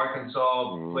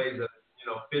 Arkansas plays a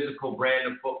physical brand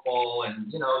of football,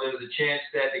 and there's a chance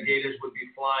that the Gators would be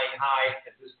flying high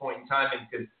at this point in time and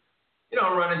could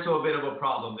run into a bit of a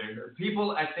problem there.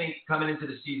 People, I think, coming into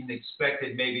the season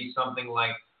expected maybe something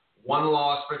like one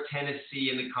loss for Tennessee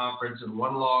in the conference and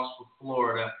one loss for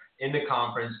Florida in the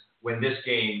conference when this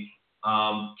game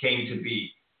came to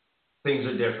be. Things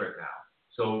are different now.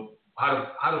 So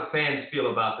how do fans feel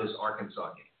about this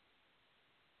Arkansas game?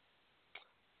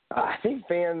 I think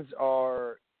fans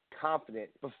are confident.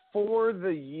 Before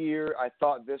the year, I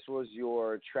thought this was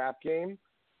your trap game.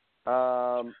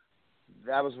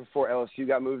 That was before LSU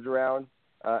got moved around.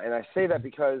 And I say that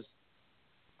because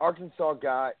Arkansas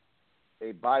got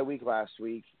a bye week last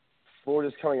week.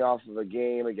 Florida's coming off of a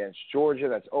game against Georgia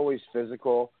that's always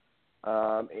physical.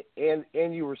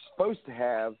 And you were supposed to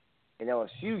have an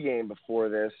LSU game before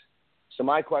this. So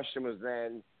my question was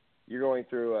then, you're going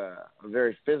through a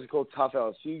very physical, tough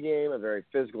LSU game, a very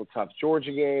physical, tough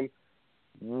Georgia game.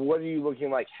 What are you looking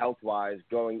like health-wise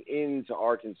going into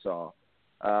Arkansas?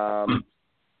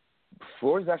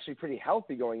 Florida's actually pretty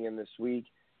healthy going in this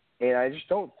week, and I just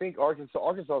don't think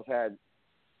Arkansas's had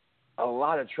a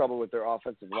lot of trouble with their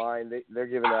offensive line. They're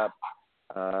giving up,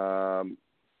 I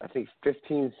think,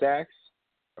 15 sacks,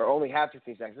 or only half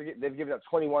 15 sacks. They've given up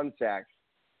 21 sacks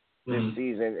this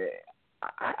season.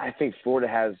 I think Florida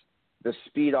has the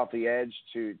speed off the edge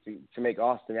to make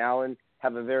Austin Allen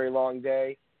have a very long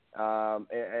day. And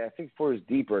I think Florida's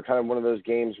deeper, kind of one of those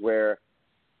games where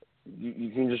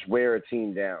you can just wear a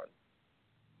team down.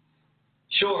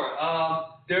 Sure.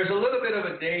 There's a little bit of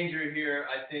a danger here,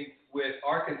 I think, with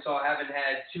Arkansas having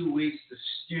had 2 weeks to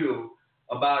stew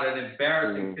about an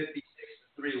embarrassing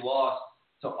 56-3 loss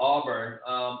to Auburn.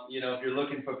 If you're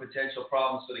looking for potential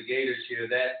problems for the Gators here,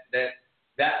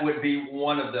 that would be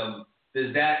one of them.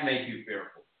 Does that make you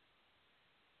fearful?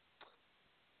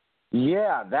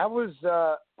 Yeah, that was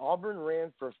Auburn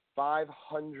ran for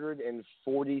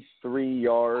 543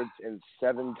 yards and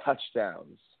 7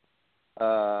 touchdowns.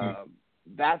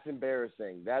 That's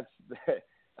embarrassing. That's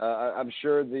I'm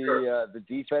sure the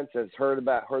defense has heard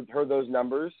those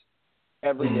numbers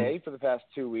every day for the past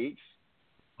 2 weeks.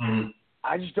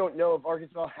 I just don't know if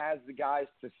Arkansas has the guys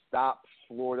to stop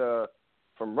Florida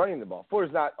from running the ball.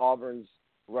 Florida's not Auburn's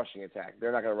rushing attack.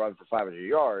 They're not going to run for 500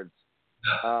 yards.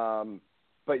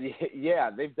 But yeah,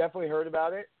 they've definitely heard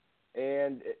about it,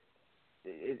 and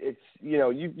it's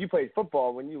you played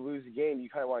football. When you lose a game, you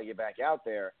kind of want to get back out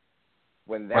there.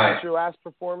 When that's your last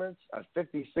performance, a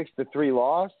 56-3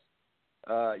 loss,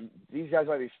 these guys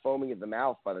might be foaming at the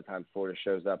mouth by the time Florida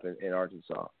shows up in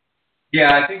Arkansas.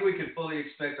 Yeah, I think we could fully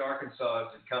expect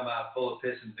Arkansas to come out full of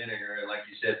piss and vinegar, like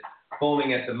you said,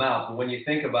 foaming at the mouth. But when you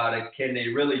think about it, can they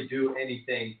really do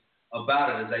anything about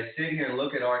it? As I sit here and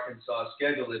look at Arkansas'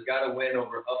 schedule, they've got a win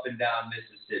over up and down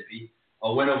Mississippi,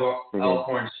 a win over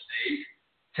Alcorn State,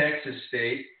 Texas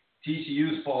State,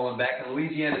 TCU's falling back, and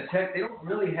Louisiana Tech. They don't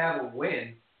really have a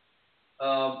win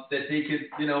that they could,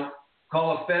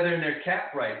 call a feather in their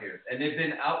cap right here. And they've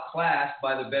been outclassed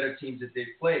by the better teams that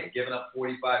they've played, giving up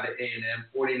 45 to A&M,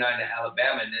 49 to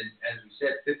Alabama, and then, as we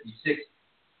said, 56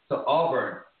 to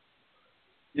Auburn.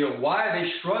 Why are they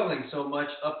struggling so much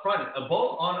up front,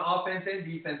 both on offense and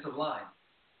defensive line?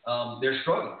 They're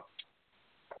struggling.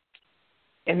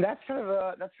 And that's kind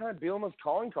of Bielema's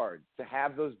calling card, to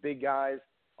have those big guys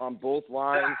on both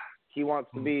lines. He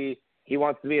wants to be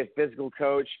a physical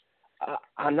coach.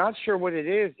 I'm not sure what it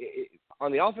is. On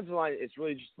the offensive line, it's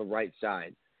really just the right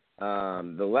side.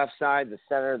 The left side, the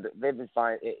center, they've been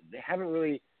fine. They haven't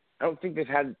really – I don't think they've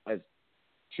had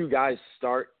two guys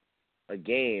start a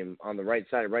game on the right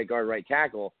side, right guard, right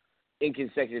tackle, in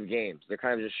consecutive games. They're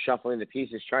kind of just shuffling the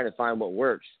pieces, trying to find what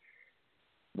works.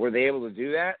 Were they able to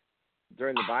do that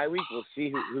during the bye week? We'll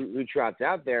see who trots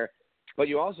out there. But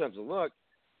you also have to look,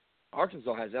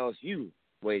 Arkansas has LSU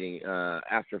waiting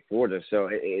after Florida, so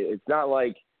it's not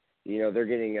like they're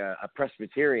getting a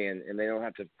Presbyterian and they don't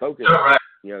have to focus. Right.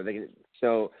 They can.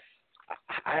 So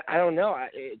I don't know.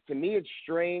 To me, it's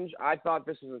strange. I thought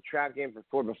this was a trap game for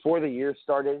Florida before the year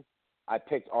started. I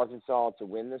picked Arkansas to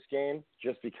win this game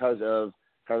just because of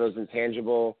kind of those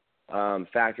intangible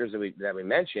factors that we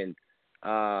mentioned.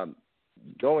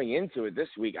 Going into it this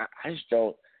week,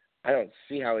 I don't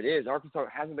see how it is. Arkansas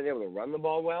hasn't been able to run the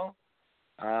ball well,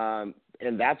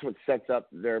 and that's what sets up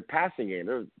their passing game.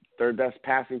 They're third best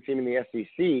passing team in the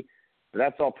SEC, but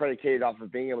that's all predicated off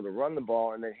of being able to run the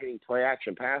ball and then hitting play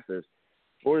action passes.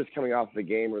 Florida's coming off of a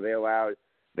game where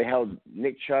they held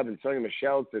Nick Chubb and Sonny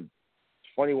Michel to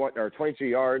 21 or 22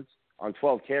 yards on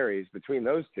 12 carries between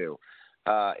those two.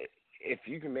 If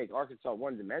you can make Arkansas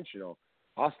one-dimensional,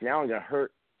 Austin Allen got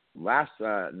hurt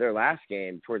their last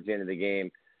game towards the end of the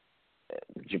game.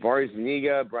 Jabari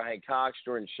Zuniga, Brian Cox,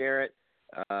 Jordan Sherritt,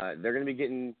 they're going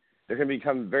to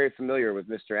become very familiar with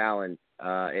Mr. Allen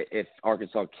if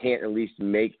Arkansas can't at least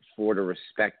make Florida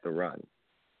respect the run.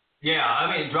 Yeah,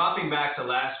 I mean, dropping back to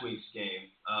last week's game,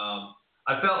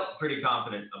 I felt pretty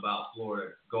confident about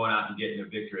Florida going out and getting a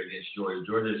victory against Georgia.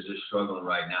 Georgia is just struggling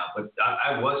right now. But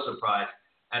I was surprised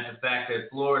at the fact that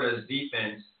Florida's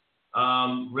defense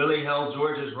really held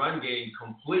Georgia's run game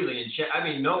completely in check. I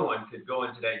mean, no one could go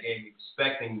into that game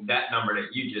expecting that number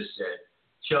that you just said,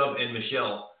 Chubb and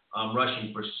Michel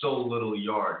rushing for so little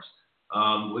yards.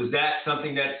 Was that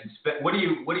something that's what do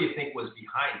you think was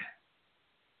behind that?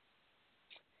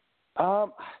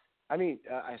 I mean,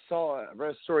 I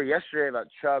read a story yesterday about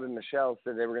Chubb and Michel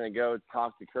said they were going to go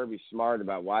talk to Kirby Smart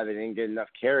about why they didn't get enough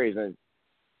carries, and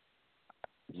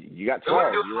you got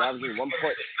 12. You were averaging 1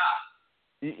 point.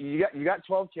 You got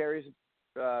 12 carries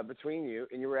between you,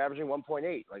 and you were averaging 1.8.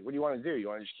 Like, what do you want to do? You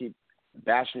want to just keep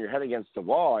bashing your head against the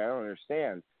wall? I don't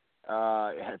understand.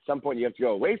 At some point, you have to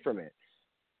go away from it.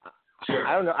 Sure.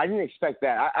 I don't know. I didn't expect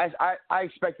that. I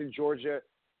expected Georgia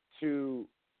to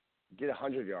get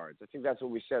 100 yards. I think that's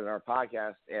what we said in our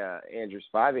podcast. Andrew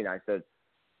Spivey and I said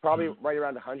probably right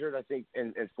around 100, I think,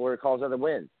 and Florida calls that a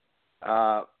win.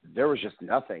 There was just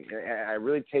nothing. And I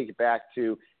really take it back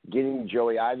to getting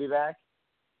Joey Ivey back,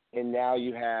 and now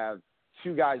you have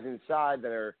two guys inside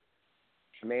that are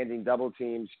commanding double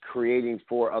teams, creating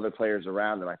 4 other players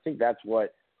around them. I think that's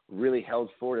what really held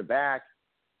Florida back.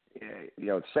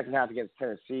 Second half against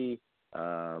Tennessee,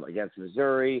 against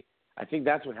Missouri, I think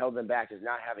that's what held them back is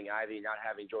not having Ivy, not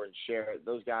having Jordan Sherritt.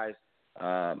 Those guys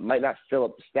might not fill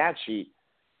up the stat sheet,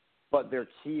 but they're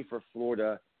key for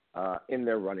Florida in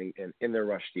their running and in their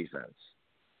rush defense.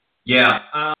 Yeah,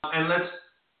 and let's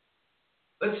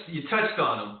you touched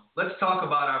on them. Let's talk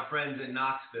about our friends in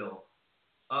Knoxville.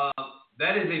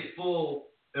 That is a full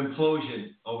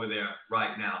implosion over there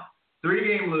right now.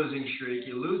 3-game losing streak.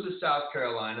 You lose to South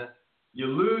Carolina. You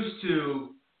lose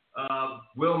to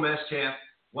Will Muschamp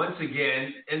once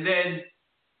again, and then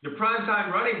your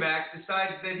primetime running back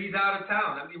decides that he's out of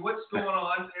town. I mean, what's going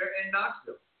on there in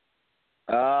Knoxville?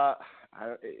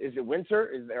 Is it winter?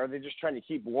 Are they just trying to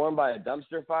keep warm by a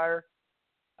dumpster fire?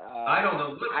 I don't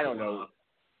know. I don't know.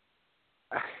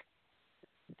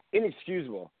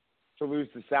 Inexcusable to lose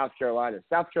to South Carolina.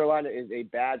 South Carolina is a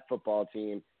bad football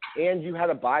team, and you had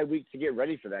a bye week to get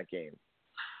ready for that game.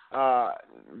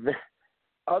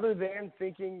 Other than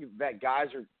thinking that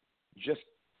guys are just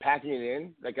packing it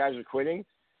in, that guys are quitting,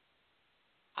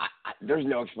 there's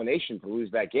no explanation to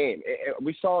lose that game.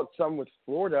 We saw it some with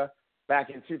Florida back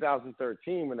in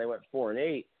 2013 when they went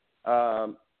 4-8.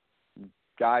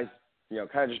 Guys,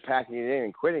 kind of just packing it in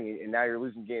and quitting, and now you're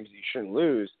losing games that you shouldn't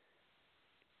lose.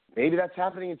 Maybe that's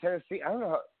happening in Tennessee. I don't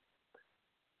know.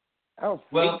 I don't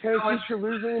think Tennessee should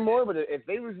lose anymore, but if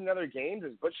they lose another game,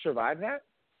 does Butch survive that?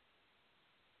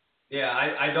 Yeah,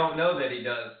 I don't know that he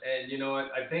does. And you know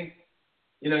what? I think,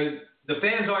 the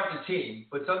fans aren't the team,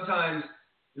 but sometimes,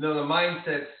 the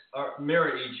mindsets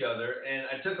mirror each other. And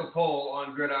I took a poll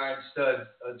on GridironStuds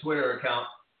Twitter account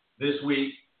this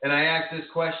week, and I asked this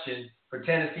question for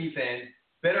Tennessee fans: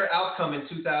 better outcome in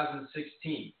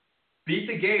 2016, beat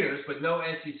the Gators but no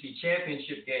SEC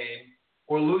championship game,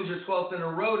 or lose your 12th in a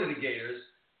row to the Gators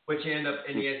but you end up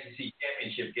in the SEC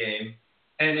championship game?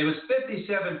 And it was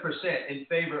 57% in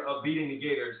favor of beating the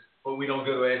Gators, but we don't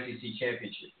go to an SEC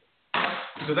championship game.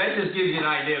 So that just gives you an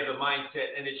idea of the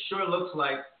mindset, and it sure looks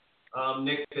like,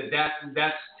 Nick,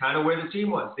 that's kind of where the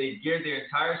team was. They geared their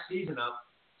entire season up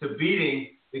to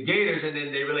beating the Gators, and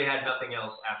then they really had nothing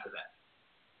else after that.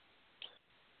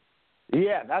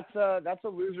 Yeah, that's a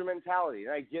loser mentality.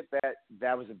 And I get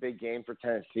that was a big game for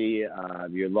Tennessee.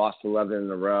 You lost 11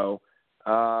 in a row,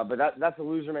 but that's a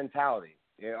loser mentality.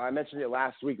 I mentioned it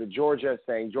last week with Georgia,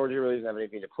 saying Georgia really doesn't have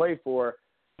anything to play for,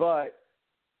 but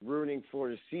ruining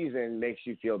Florida's season makes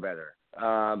you feel better.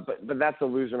 But that's a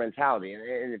loser mentality.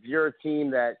 And if you're a team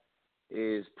that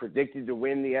is predicted to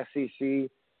win the SEC,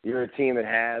 you're a team that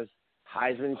has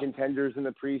Heisman contenders in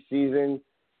the preseason,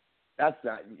 that's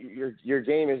not your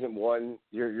game isn't one.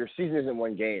 Your season isn't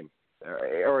one game,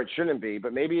 or it shouldn't be.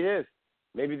 But maybe it is.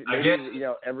 Maybe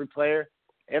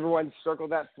everyone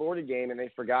circled that Florida game and they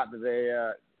forgot that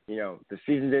the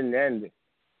season didn't end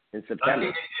in September. I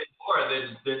think they did more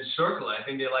than circle it. I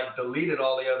think they deleted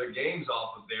all the other games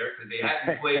off of there because they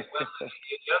hadn't played well in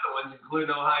any of the other ones, including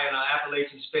Ohio and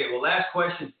Appalachian State. Well, last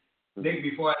question, Nick,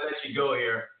 before I let you go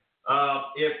here.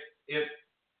 If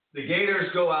the Gators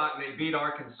go out and they beat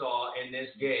Arkansas in this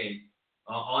game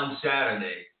on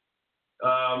Saturday,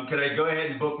 can I go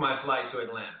ahead and book my flight to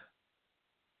Atlanta?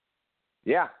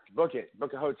 Yeah, book it.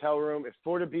 Book a hotel room. If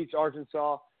Florida beats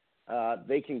Arkansas,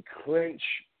 they can clinch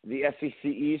the SEC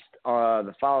East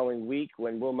the following week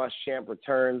when Will Muschamp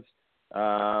returns.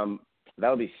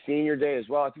 That'll be senior day as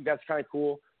well. I think that's kind of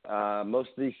cool. Most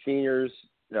of these seniors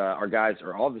are guys,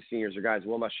 or all the seniors are guys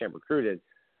Will Muschamp recruited.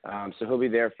 So he'll be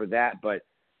there for that. But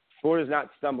Florida's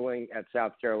not stumbling at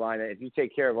South Carolina. If you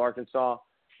take care of Arkansas,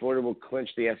 Florida will clinch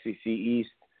the SEC East.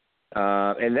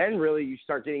 And then really you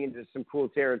start getting into some cool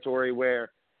territory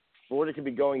where Florida could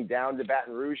be going down to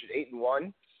Baton Rouge at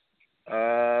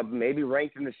 8-1, maybe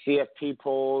ranked in the CFP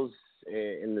polls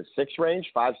in the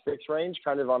 5-6 range,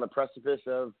 kind of on the precipice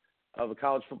of a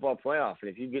college football playoff. And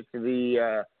if you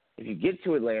get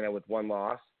to Atlanta with one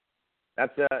loss,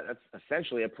 that's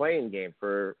essentially a playing game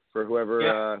for whoever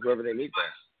they meet there.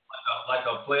 Like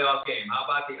a playoff game. How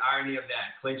about the irony of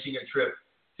that? Clinching a trip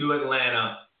to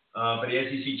Atlanta for the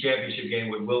SEC championship game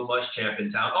with Will Muschamp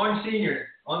in town on senior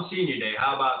day.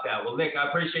 How about that? Well, Nick, I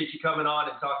appreciate you coming on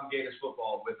and talking Gators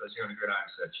football with us here on the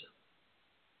GridironStuds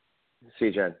Show. See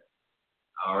you, Jen.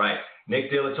 All right.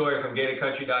 Nick DeLaTorre from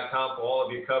GatorCountry.com for all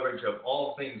of your coverage of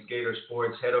all things Gator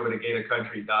sports. Head over to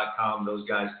GatorCountry.com. Those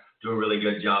guys do a really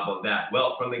good job of that.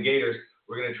 Well, from the Gators,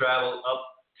 we're going to travel up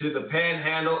to the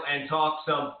Panhandle and talk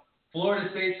some Florida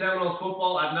State Seminoles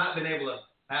football. I've not been able to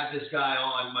have this guy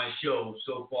on my show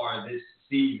so far this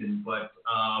season, but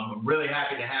I'm really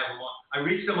happy to have him on. I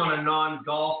reached him on a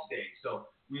non-golf day, so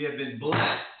we have been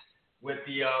blessed with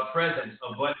the presence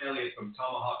of Bud Elliott from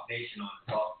Tomahawk Nation on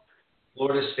to talk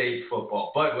Florida State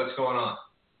football. Bud, what's going on?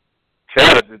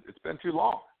 Chad, it's been too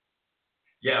long.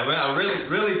 Yeah, well,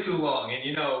 really too long.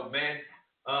 And, man,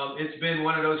 it's been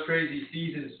one of those crazy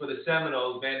seasons for the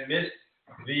Seminoles, man. Missed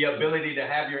the ability to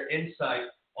have your insight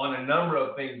on a number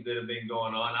of things that have been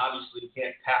going on. Obviously, you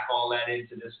can't pack all that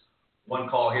into this one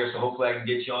call here, so hopefully I can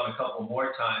get you on a couple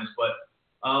more times.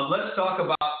 But let's talk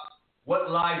about what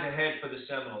lies ahead for the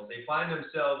Seminoles. They find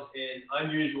themselves in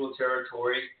unusual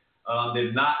territory.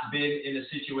 They've not been in a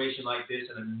situation like this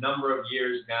in a number of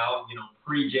years now,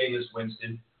 pre-Jameis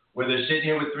Winston, where they're sitting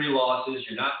here with 3 losses.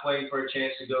 You're not playing for a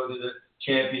chance to go to the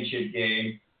championship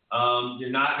game. You're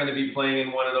not going to be playing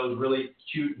in one of those really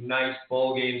cute, nice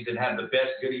bowl games that have the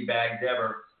best goodie bags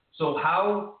ever. So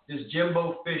how does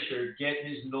Jimbo Fisher get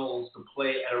his Noles to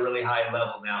play at a really high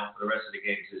level now for the rest of the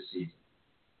games this season?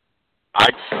 I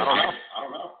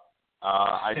don't know.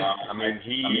 I mean,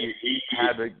 he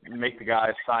had to make the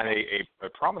guys sign a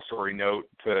promissory note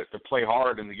to play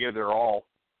hard and to give their all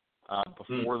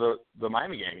before the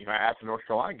Miami game, after the North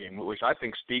Carolina game, which I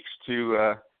think speaks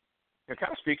to it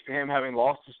kind of speaks to him having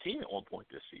lost his team at one point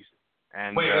this season.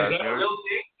 And wait, is that a real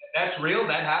thing? That's real?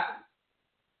 That happened?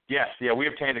 Yes, yeah, we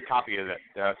obtained a copy of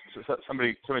that.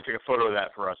 Somebody took a photo of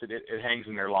that for us. It hangs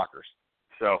in their lockers.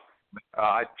 So,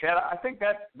 Chad, I think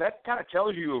that kind of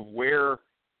tells you of where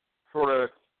sort of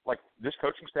like this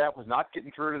coaching staff was not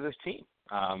getting through to this team.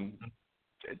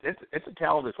 It's a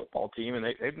talented football team, and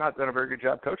they've not done a very good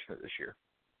job coaching it this year.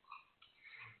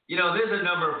 There's a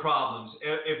number of problems.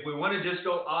 If we want to just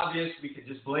go obvious, we could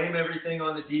just blame everything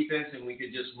on the defense and we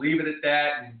could just leave it at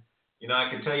that. And,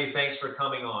 I can tell you thanks for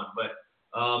coming on. But,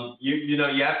 you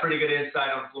have pretty good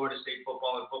insight on Florida State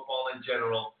football and football in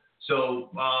general.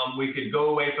 So we could go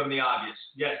away from the obvious.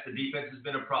 Yes, the defense has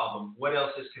been a problem. What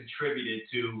else has contributed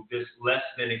to this less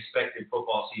than expected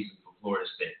football season for Florida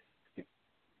State?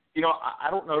 I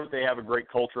don't know that they have a great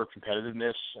culture of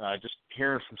competitiveness. Just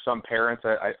hearing from some parents,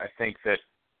 I think that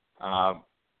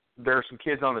there are some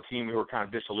kids on the team who are kind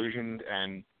of disillusioned,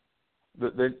 and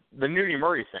the Nudie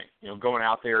Murray thing, going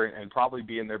out there and probably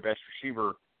being their best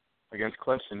receiver against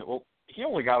Clemson. Well, he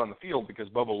only got on the field because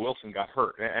Bubba Wilson got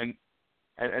hurt, and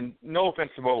no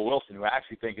offense to Bubba Wilson, who I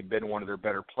actually think had been one of their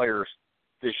better players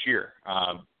this year,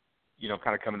 kind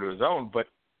of coming to his own. But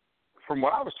from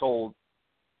what I was told,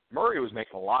 Murray was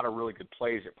making a lot of really good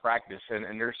plays at practice,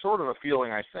 and there's sort of a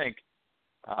feeling, I think,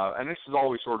 and this is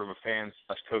always sort of a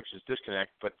fans/coaches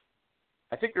disconnect, but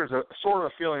I think there's a sort of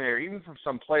a feeling there, even from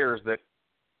some players, that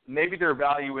maybe they're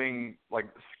valuing like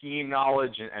scheme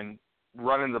knowledge and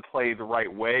running the play the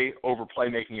right way over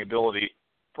playmaking ability,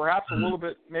 perhaps a little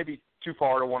bit maybe too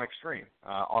far to one extreme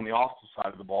on the offensive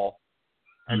side of the ball.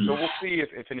 And so we'll see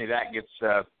if any of that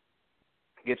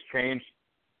gets changed.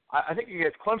 I think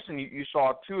against Clemson, you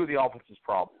saw two of the offense's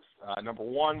problems. Number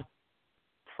one,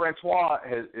 Francois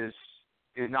is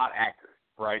not accurate,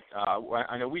 right?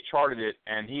 I know we charted it,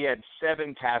 and he had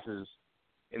 7 passes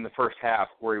in the first half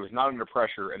where he was not under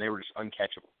pressure, and they were just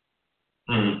uncatchable.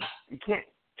 You can't,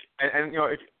 and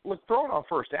throwing on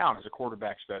first down is a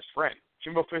quarterback's best friend.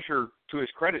 Jimbo Fisher, to his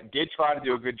credit, did try to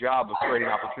do a good job of creating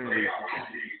opportunities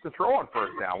to throw on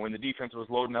first down when the defense was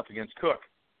loading up against Cook.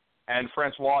 And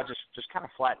Francois just kind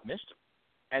of flat missed him.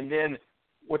 And then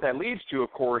what that leads to,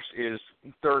 of course, is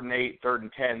 3rd and 8, 3rd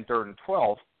and 10, 3rd and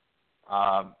 12.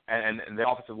 And the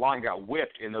offensive line got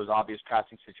whipped in those obvious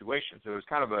passing situations. So it was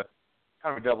kind of a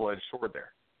double-edged sword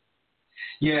there.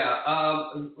 Yeah,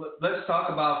 let's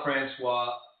talk about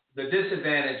Francois. The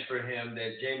disadvantage for him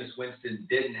that Jameis Winston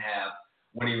didn't have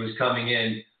when he was coming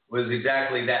in was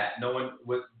exactly that.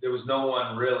 There was no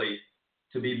one really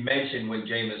to be mentioned when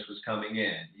Jameis was coming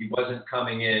in. He wasn't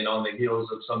coming in on the heels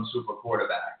of some super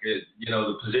quarterback.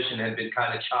 The position had been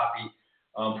kind of choppy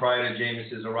prior to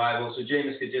Jameis's arrival, so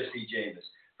Jameis could just be Jameis.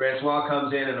 Francois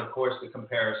comes in, and of course the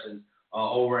comparison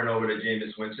over and over to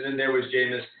Jameis Winston. And there was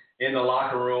Jameis in the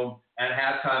locker room at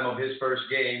halftime of his first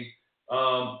game,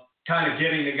 kind of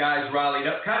getting the guys rallied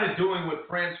up, kind of doing what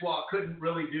Francois couldn't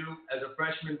really do as a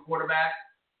freshman quarterback.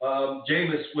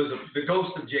 Jameis the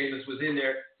ghost of Jameis was in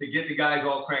there to get the guys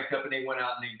all cranked up, and they went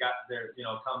out and they got their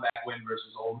comeback win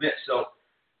versus Ole Miss. So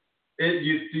do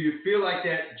you feel like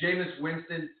that Jameis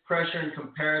Winston pressure and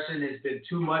comparison has been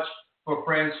too much for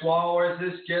Francois, or is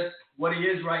this just what he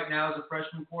is right now as a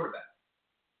freshman quarterback?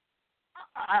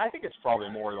 I think it's probably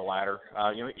more of the latter.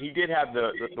 He did have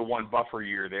the one buffer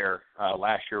year there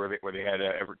last year where they had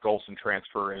Everett Golson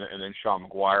transfer and then Sean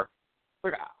McGuire.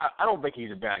 Look, I don't think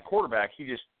he's a bad quarterback.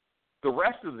 The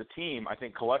rest of the team, I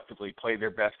think, collectively played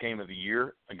their best game of the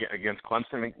year against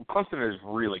Clemson. I mean, Clemson is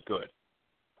really good.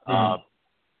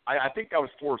 I think that was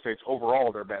Florida State's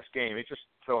overall their best game. It just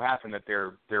so happened that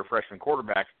their freshman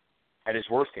quarterback had his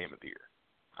worst game of the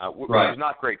year. Which was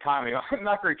not great timing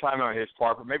on his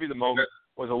part, but maybe the moment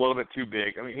was a little bit too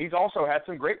big. I mean, he's also had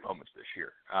some great moments this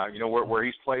year, where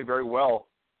he's played very well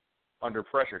under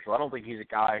pressure. So I don't think he's a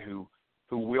guy who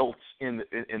wilts in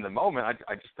the moment.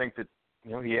 I just think that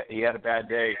he had a bad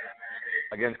day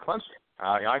against Clemson.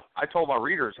 I told my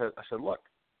readers, I said, look,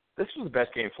 this was the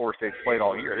best game Florida State's played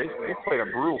all year. They played a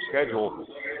brutal schedule,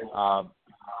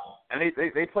 and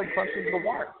they played Clemson to the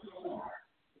wire.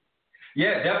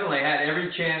 Yeah, definitely had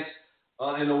every chance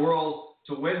in the world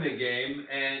to win the game.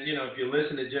 And, if you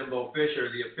listen to Jimbo Fisher,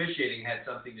 the officiating had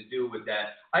something to do with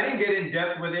that. I didn't get in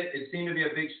depth with it. It seemed to be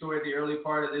a big story at the early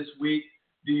part of this week.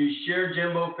 Do you share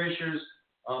Jimbo Fisher's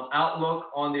outlook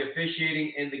on the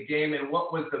officiating in the game, and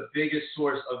what was the biggest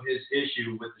source of his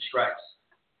issue with the strikes?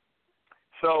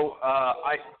 So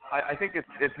I think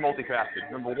it's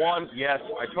multifaceted. Number one, yes,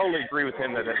 I totally agree with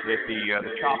him that the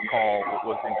chop call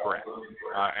was incorrect,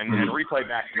 and replay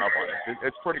backs him up on it.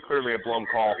 It's pretty clearly a blown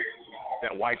call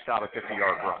that wipes out a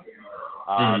 50-yard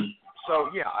run. So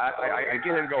yeah, I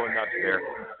get him going nuts there.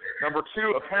 Number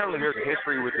two, apparently there's a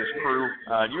history with this crew.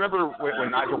 Do you remember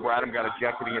when Nigel Bradham got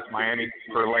ejected against Miami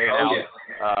for laying out?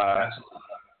 Yeah.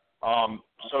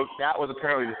 So that was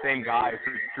apparently the same guy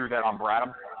who threw that on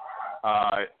Bradham.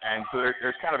 And so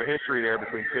there's kind of a history there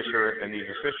between Fisher and these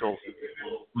officials.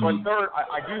 But third,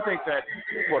 I do think that,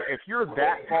 look, if you're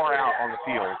that far out on the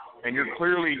field and you're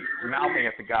clearly mouthing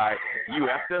at the guy, you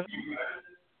have to.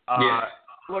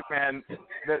 Look, man,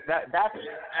 that's,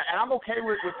 and I'm okay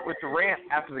with the rant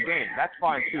after the game. That's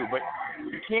fine too. But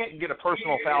you can't get a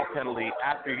personal foul penalty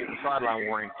after you get the sideline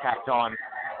warning tacked on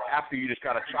after you just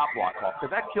got a chop block off,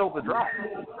 because that killed the drive.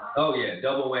 Oh yeah,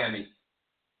 double whammy.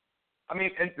 I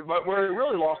mean, but where they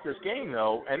really lost this game,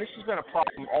 though, and this has been a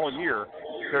problem all year,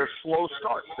 their slow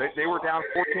starts. They were down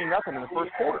 14-0 in the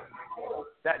first quarter.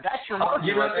 That's your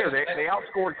margin right there. They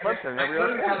outscored Clemson. I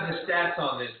don't have the stats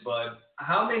on this, Bud.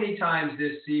 How many times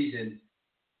this season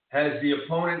has the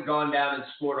opponent gone down and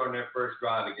scored on their first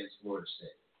drive against Florida State?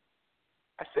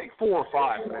 I think 4 or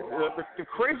 5. The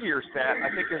crazier stat, I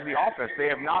think, is the offense. They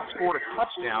have not scored a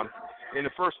touchdown in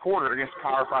the first quarter against a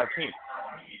Power 5 team.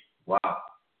 Wow.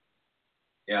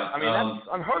 Yeah, I mean that's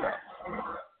unheard of.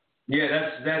 Yeah,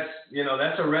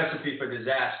 that's a recipe for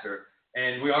disaster.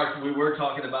 And we were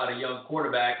talking about a young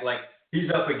quarterback, like he's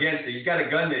up against it. He's got a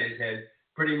gun to his head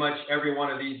pretty much every one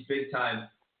of these big-time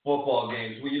football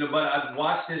games. But I've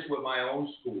watched this with my own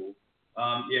school.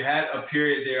 You had a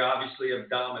period there, obviously, of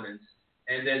dominance,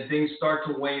 and then things start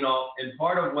to wane off. And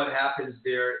part of what happens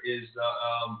there is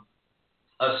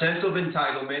a sense of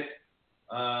entitlement,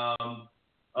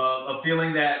 a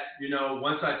feeling that,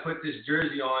 once I put this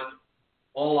jersey on,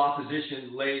 all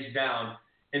opposition lays down.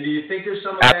 And do you think there's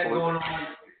some of that going on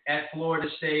at Florida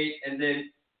State? And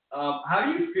then how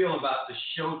do you feel about the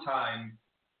Showtime,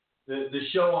 the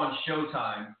show on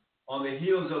Showtime, on the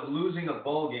heels of losing a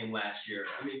bowl game last year?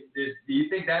 I mean, do you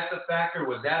think that's a factor?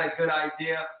 Was that a good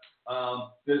idea?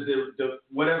 Does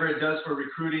whatever it does for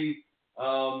recruiting,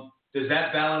 does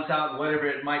that balance out whatever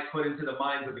it might put into the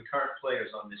minds of the current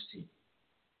players on this team?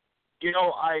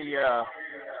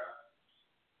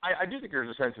 I do think there's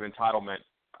a sense of entitlement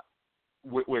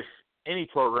with any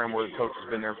program where the coach has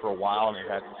been there for a while and they've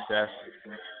had success.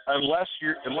 Unless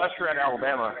you're at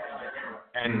Alabama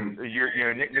and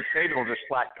Nick Saban will just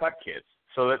flat cut kids.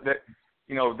 So that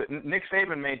Nick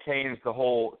Saban maintains the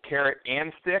whole carrot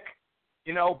and stick,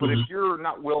 but if you're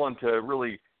not willing to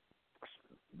really,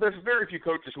 there's very few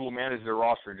coaches who will manage their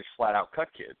roster and just flat out cut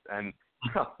kids. And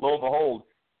lo and behold,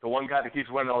 the one guy that keeps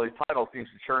winning all these titles seems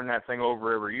to churn that thing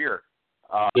over every year.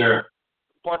 Sure.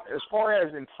 But as far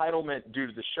as entitlement due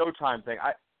to the Showtime thing,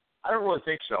 I don't really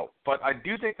think so. But I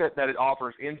do think that it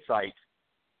offers insight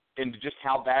into just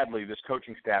how badly this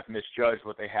coaching staff misjudged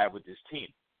what they had with this team.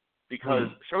 Because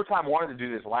Showtime wanted to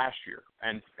do this last year,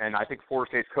 and I think Florida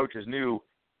State's coaches knew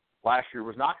last year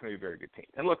was not going to be a very good team.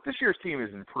 And look, this year's team has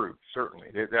improved, certainly.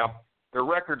 Their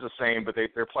record's the same, but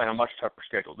they're playing a much tougher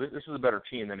schedule. This is a better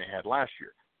team than they had last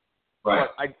year. Right.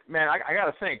 But, I got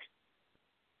to think,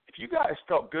 if you guys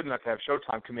felt good enough to have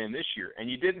Showtime come in this year and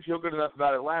you didn't feel good enough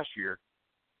about it last year,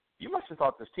 you must have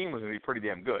thought this team was going to be pretty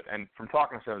damn good. And from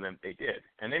talking to some of them, they did.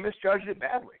 And they misjudged it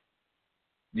badly.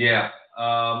 Yeah.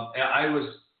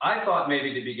 I thought maybe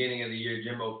at the beginning of the year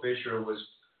Jimbo Fisher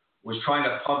was trying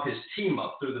to pump his team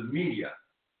up through the media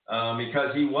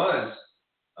because he was,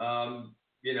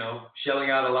 shelling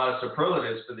out a lot of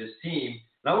superlatives for this team.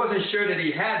 And I wasn't sure that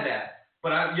he had that.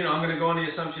 But I'm going to go on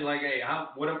the assumption like, hey,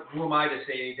 who am I to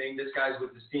say anything? This guy's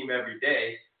with this team every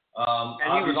day.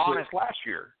 And he was honest last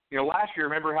year. Last year,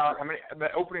 remember how many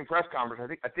the opening press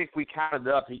conference? I think we counted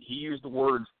up. He used the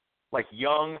words like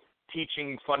young,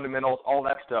 teaching, fundamentals, all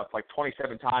that stuff like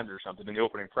 27 times or something in the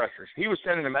opening pressers. He was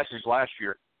sending a message last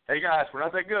year. Hey guys, we're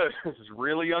not that good. This is a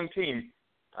really young team.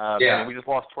 And we just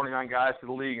lost 29 guys to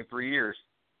the league in 3 years.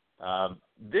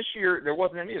 This year, there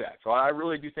wasn't any of that. So I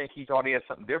really do think he thought he had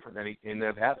something different than he ended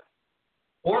up having.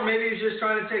 Or maybe he's just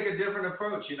trying to take a different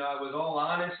approach. I was all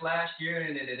honest last year,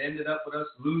 and then it ended up with us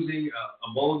losing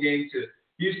a bowl game to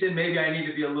Houston. Maybe I need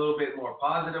to be a little bit more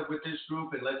positive with this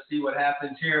group, and let's see what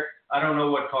happens here. I don't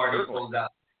know what card he pulls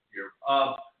out here.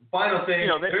 Final thing.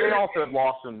 They also have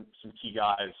lost some key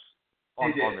guys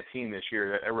on the team this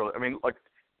year. That really,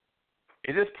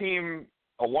 is this team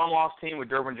a one-loss team with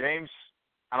Derwin James?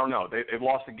 I don't know. They've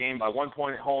lost a game by 1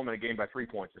 point at home and a game by 3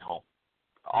 points at home.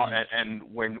 And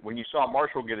when you saw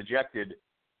Marshall get ejected,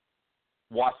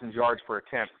 Watson's yards per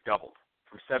attempt doubled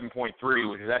from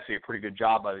 7.3, which is actually a pretty good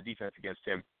job by the defense against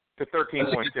him, to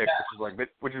 13.6,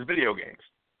 which is video games.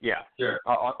 Yeah. Sure.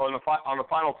 On the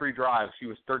final 3 drives, he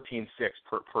was 13.6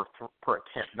 per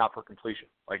attempt, not per completion.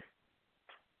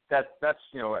 That's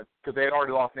because they had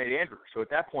already lost Nate Andrews. So at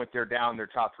that point, they're down their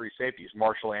top 3 safeties: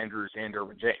 Marshall, Andrews, and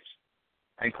Derwin James.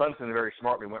 And Clemson very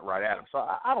smartly went right at him. So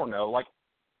I don't know.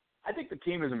 I think the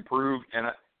team has improved, and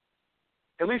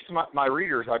at least to my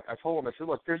readers, I told them, I said,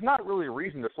 look, there's not really a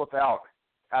reason to flip out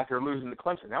after losing to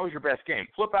Clemson. That was your best game.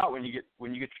 Flip out when you get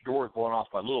your doors blown off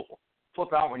by Louisville.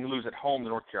 Flip out when you lose at home to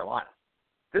North Carolina.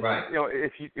 Right.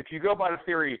 If you go by the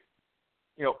theory,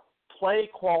 play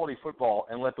quality football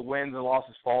and let the wins and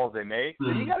losses fall as they may,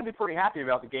 then you got to be pretty happy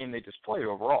about the game they just played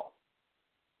overall.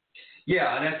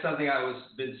 Yeah, and that's something I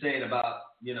been saying about,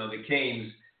 the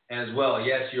Canes as well.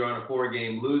 Yes, you're on a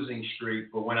 4-game losing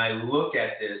streak, but when I look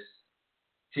at this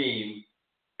team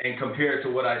and compare it to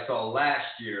what I saw last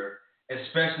year,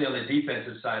 especially on the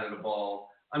defensive side of the ball,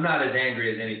 I'm not as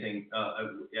angry as anything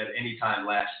at any time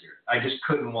last year. I just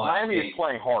couldn't watch. Miami is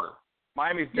playing harder.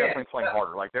 Miami's definitely playing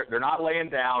harder. They're not laying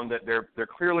down. That they're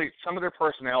clearly, some of their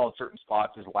personnel in certain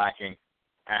spots is lacking,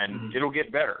 and it'll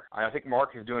get better. I think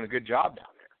Mark is doing a good job down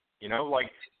there.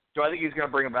 Do I think he's going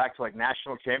to bring them back to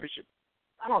national championship?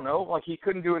 I don't know. He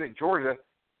couldn't do it at Georgia,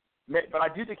 but I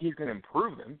do think he's going to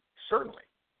improve them, certainly.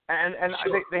 And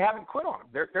sure. They haven't quit on him.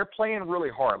 They're playing really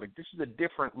hard. This is a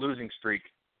different losing streak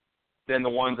than the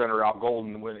ones under Al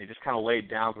Golden when they just kind of laid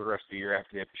down for the rest of the year after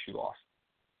the FSU loss.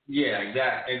 Yeah,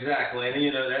 exactly.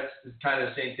 And, that's kind of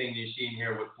the same thing you're seeing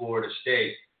here with Florida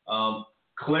State.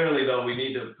 Clearly, though, we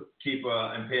need to keep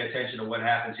and pay attention to what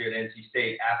happens here at NC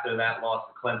State after that loss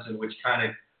to Clemson, which kind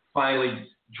of finally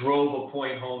drove a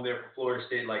point home there for Florida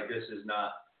State. Like, this is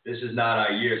not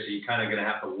our year, so you're kind of going to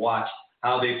have to watch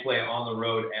how they play on the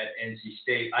road at NC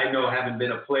State. I know, having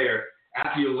been a player,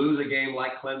 after you lose a game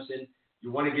like Clemson,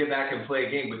 you want to get back and play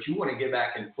a game, but you want to get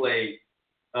back and play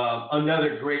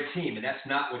another great team, and that's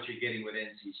not what you're getting with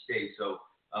NC State. So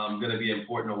going to be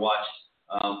important to watch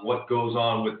what goes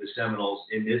on with the Seminoles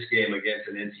in this game against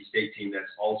an NC State team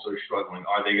that's also struggling.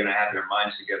 Are they going to have their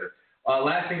minds together?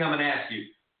 Last thing I'm going to ask you,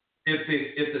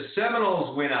 if the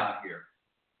Seminoles win out here,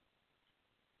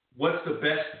 what's the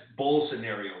best bowl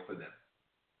scenario for them?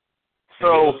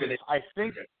 So I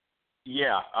think,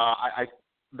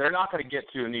 they're not going to get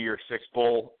to a New Year's Six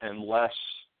bowl unless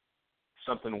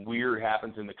something weird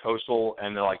happens in the Coastal,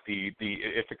 and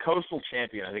if the Coastal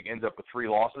champion, I think, ends up with 3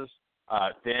 losses,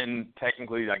 then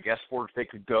technically I guess Florida State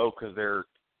could go because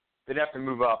they'd have to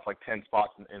move up like 10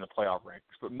 spots in the playoff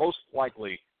rankings. But most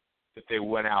likely, if they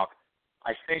went out,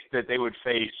 I think that they would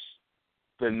face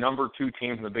the number 2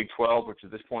 team from the Big 12, which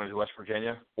at this point is West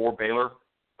Virginia, or Baylor,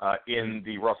 in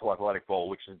the Russell Athletic Bowl,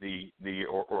 which is the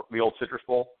old Citrus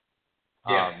Bowl,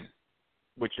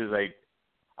 which is I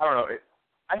don't know.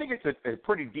 I think it's a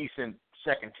pretty decent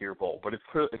second-tier bowl, but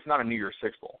it's not a New Year's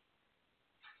Six bowl.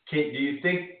 Do you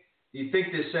think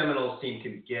the Seminoles team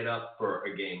can get up for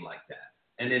a game like that?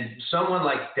 And then someone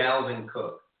like Dalvin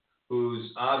Cook,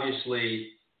 who's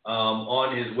obviously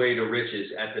on his way to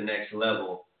riches at the next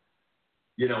level,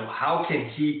 how can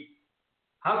he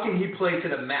play to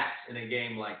the max in a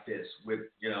game like this with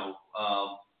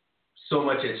so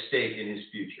much at stake in his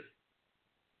future?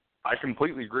 I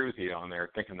completely agree with you on there,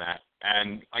 thinking that.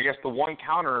 And I guess the one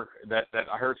counter that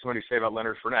I heard somebody say about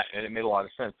Leonard Fournette, and it made a lot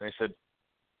of sense, they said,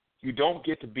 you don't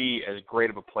get to be as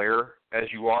great of a player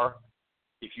as you are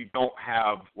if you don't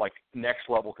have,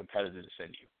 next-level competitiveness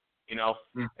in you.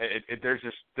 There's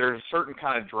a certain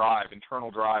kind of drive, internal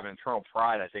and internal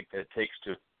pride, I think, that it takes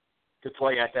to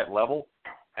play at that level.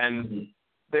 And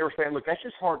they were saying, look, that's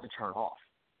just hard to turn off.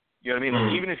 You know what I mean?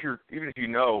 Like, even if you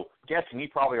know, guessing he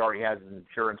probably already has an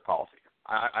insurance policy.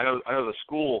 I know the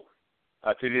school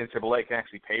to the NCAA can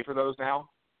actually pay for those now.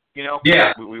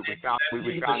 Yeah. We found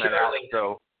that out.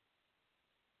 So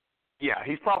yeah,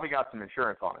 he's probably got some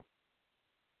insurance on him.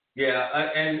 Yeah,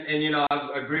 and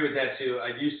I agree with that too.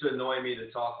 It used to annoy me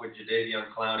to talk with Jadeveon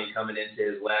Clowney coming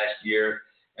into his last year.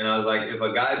 And I was like, if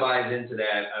a guy buys into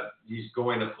that, he's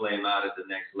going to flame out at the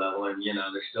next level. And,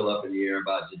 they're still up in the air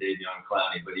about Jadeveon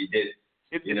Clowney, but he did.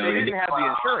 If they didn't have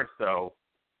the insurance, though,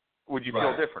 would you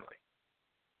feel differently?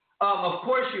 Of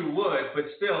course you would, but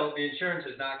still, the insurance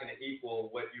is not going to equal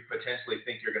what you potentially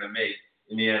think you're going to make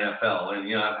in the NFL. And,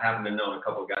 I happen to know a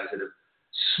couple of guys that have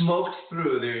smoked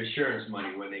through their insurance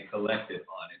money when they collected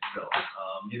on it. So,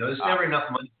 there's never enough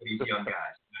money for these young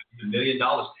guys. $1 million.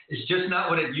 It's just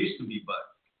not what it used to be, Bud.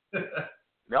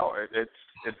 No,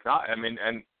 it's not. I mean,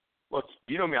 and look,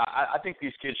 me, I think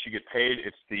these kids should get paid.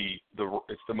 It's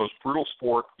the most brutal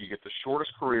sport. You get the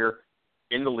shortest career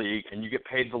in the league, and you get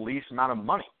paid the least amount of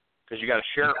money because you got to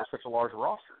share it with such a large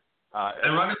roster.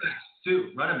 And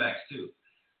running backs too.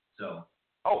 So.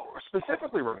 Oh,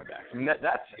 specifically running backs. I mean,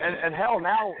 that's and hell,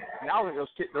 now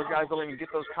those guys don't even get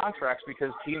those contracts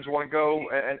because teams want to go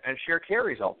and share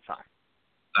carries all the time.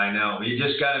 I know. You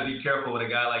just got to be careful with a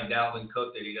guy like Dalvin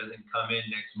Cook that he doesn't come in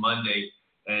next Monday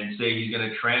and say he's going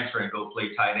to transfer and go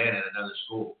play tight end at another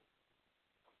school.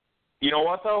 You know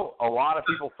what, though? A lot of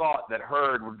people thought that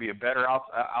Hurd would be a better out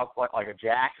like a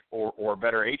Jack or a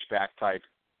better H-back type.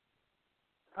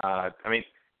 I mean,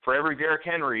 for every Derrick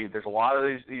Henry, there's a lot of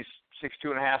these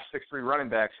 6'2.5", 6'3" running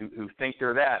backs who think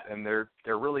they're that, and they're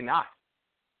really not.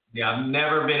 Yeah, I've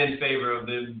never been in favor of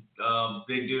the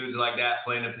big dudes like that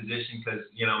playing a position because,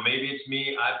 maybe it's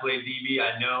me. I play DB.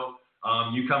 I know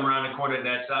you come around the corner at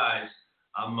that size,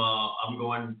 I'm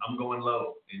going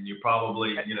low, and you're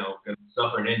probably, going to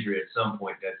suffer an injury at some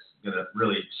point that's going to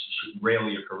really rail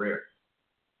your career.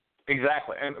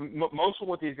 Exactly, and most of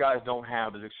what these guys don't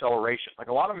have is acceleration. Like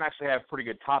a lot of them actually have pretty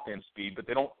good top end speed, but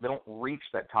they don't reach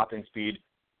that top end speed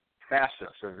fast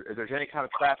enough. So if there's any kind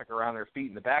of traffic around their feet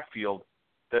in the backfield,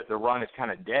 the run is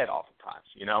kind of dead oftentimes.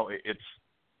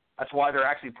 That's why they're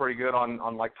actually pretty good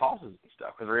on like tosses and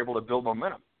stuff because they're able to build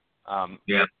momentum.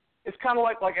 It's kind of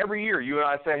like every year you and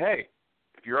I say, hey,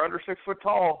 if you're under 6 foot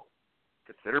tall,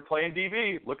 consider playing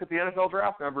DB. Look at the NFL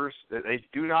draft numbers; they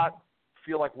do not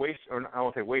feel like I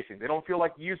won't say wasting. They don't feel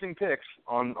like using picks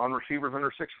on receivers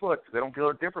under 6 foot because they don't feel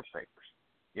they're difference makers.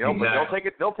 You know, exactly.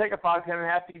 But they'll take a 5'10" and a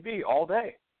half DB all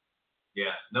day.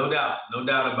 Yeah, no doubt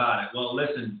about it. Well,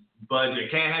 listen, Bud, I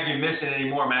can't have you missing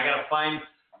anymore, man. I got to find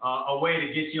a way to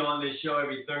get you on this show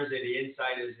every Thursday. The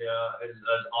insight is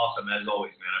awesome, as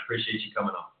always, man. I appreciate you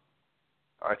coming on.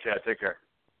 All right, Chad, take care.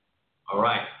 All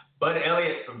right. Bud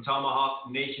Elliott from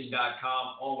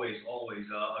TomahawkNation.com, always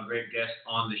a great guest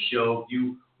on the show.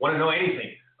 You want to know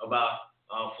anything about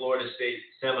Florida State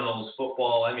Seminoles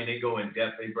football? I mean, they go in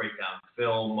depth. They break down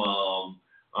film.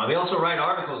 They also write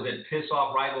articles that piss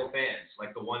off rival fans,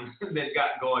 like the ones that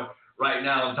got going right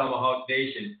now in Tomahawk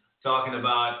Nation, talking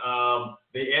about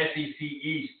the SEC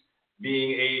East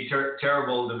being a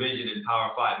terrible division in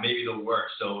Power 5, maybe the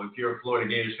worst. So if you're a Florida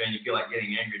Gators fan, you feel like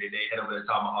getting angry today, head over to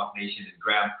Tomahawk Nation and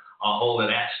grab a hold of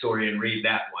that story and read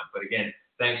that one. But again,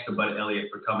 thanks to Bud Elliott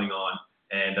for coming on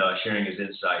and sharing his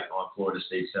insight on Florida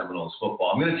State Seminoles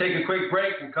football. I'm going to take a quick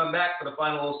break and come back for the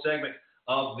final little segment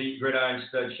of the Gridiron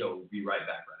Stud Show. We'll be right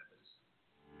back right after this.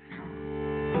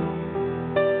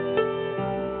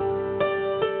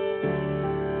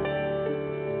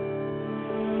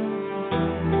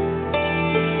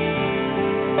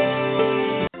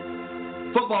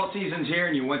 Football season's here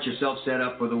and you want yourself set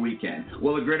up for the weekend.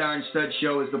 Well, the Gridiron Stud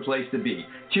Show is the place to be.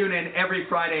 Tune in every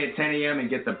Friday at 10 a.m. and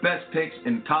get the best picks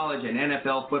in college and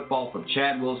NFL football from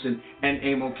Chad Wilson and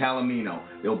Emil Calomino.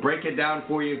 They'll break it down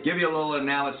for you, give you a little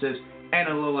analysis and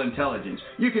a little intelligence.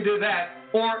 You could do that,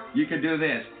 or you could do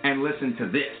this and listen to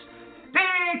this.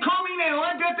 Hey, call me now.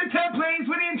 I've got the top plays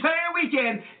for the entire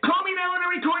weekend. Call me now on a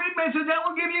recorded message that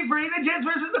will give you free the Jets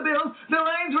versus the Bills, the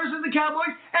Lions versus the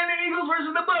Cowboys, and the Eagles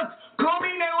versus the Bucks. Call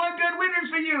me now. I've got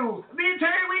winners for you the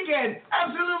entire weekend.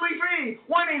 Absolutely free.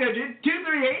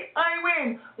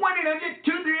 1-800-238-I-WIN.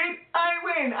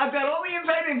 1-800-238-I-WIN. I've got all the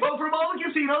inside info from all the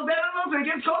casinos that are those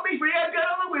tickets. Call me free. I've got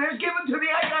all the winners. Give them to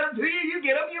me. I got them to you. You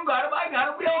get them. You got them. I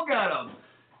got them. We all got them.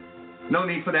 No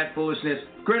need for that foolishness.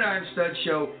 Gridiron Stud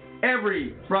Show.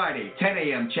 Every Friday, 10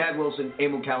 a.m., Chad Wilson,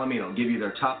 Emil Calomino give you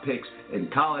their top picks in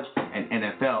college and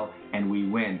NFL, and we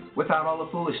win. Without all the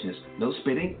foolishness. No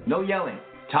spitting, no yelling.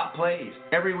 Top plays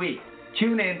every week.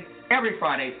 Tune in every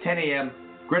Friday, 10 a.m.,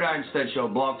 Gridiron Stud Show,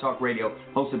 Blog Talk Radio,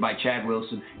 hosted by Chad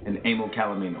Wilson and Emil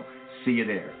Calomino. See you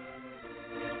there.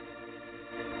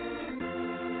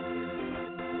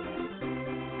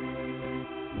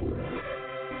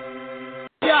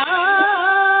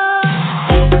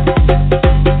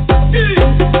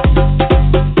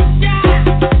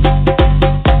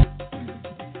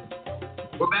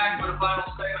 We're back for the final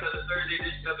segment of the Thursday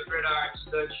edition of the Gridiron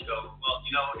Stud Show. Well,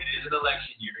 you know, it is an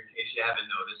election year, in case you haven't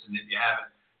noticed. And if you haven't,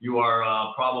 you are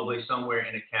probably somewhere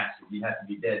in a casket. You have to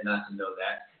be dead not to know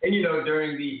that. And, you know,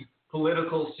 during the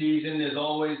political season, there's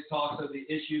always talks of the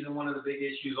issues. And one of the big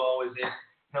issues always is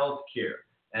health care.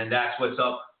 And that's what's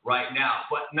up right now.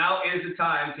 But now is the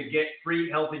time to get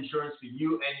free health insurance for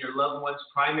you and your loved ones.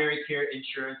 Primary care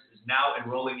insurance is now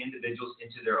enrolling individuals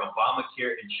into their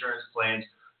Obamacare insurance plans.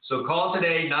 So call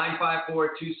today,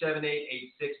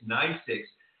 954-278-8696.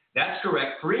 That's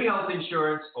correct. Free health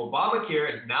insurance.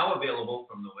 Obamacare is now available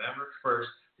from November 1st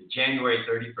to January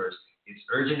 31st. It's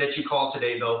urgent that you call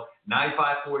today, though,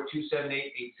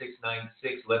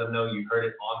 954-278-8696. Let them know you heard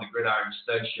it on the Gridiron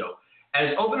Stud Show.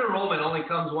 As open enrollment only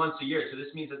comes once a year, so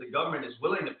this means that the government is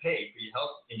willing to pay for your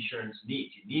health insurance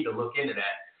needs. You need to look into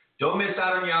that. Don't miss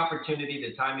out on your opportunity.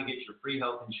 The time to get your free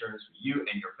health insurance for you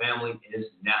and your family is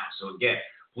now. So again,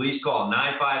 please call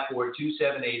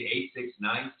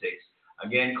 954-278-8696.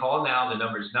 Again, call now. The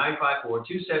number is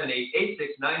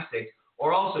 954-278-8696.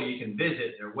 Or also you can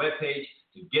visit their webpage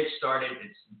to get started.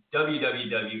 It's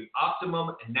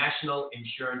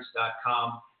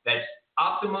www.optimumnationalinsurance.com. That's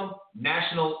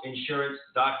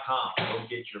optimumnationalinsurance.com. Go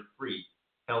get your free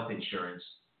health insurance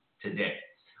today.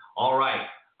 All right.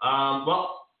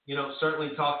 Well, you know,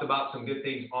 certainly talked about some good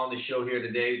things on the show here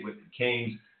today with the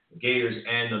Canes, the Gators,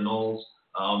 and the Noles.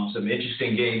 Some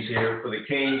interesting games here for the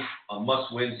Canes, a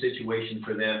must-win situation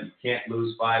for them. You can't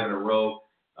lose 5 in a row.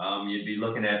 You'd be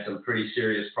looking at some pretty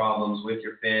serious problems with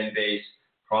your fan base,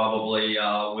 probably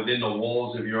within the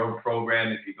walls of your own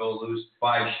program if you go lose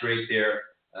 5 straight there.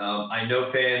 I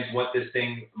know fans want this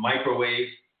thing microwave.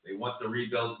 They want the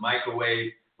rebuild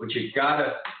microwave. What you got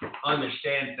to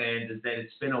understand, fans, is that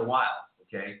it's been a while,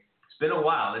 okay? It's been a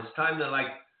while. It's time to,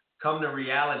 come to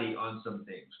reality on some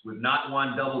things. We've not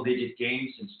won double-digit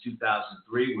games since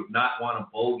 2003. We've not won a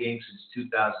bowl game since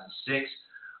 2006.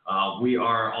 We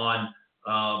are on,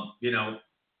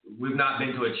 we've not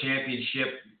been to a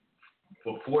championship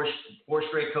for four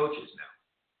straight coaches now.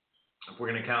 if we're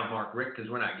going to count Mark Richt, because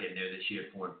we're not getting there this year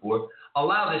at 4-4.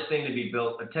 Allow this thing to be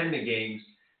built. Attend the games.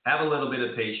 Have a little bit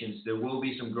of patience. There will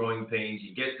be some growing pains.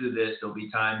 You get through this. There'll be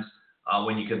times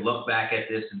when you can look back at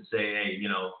this and say, hey,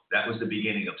 that was the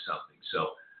beginning of something.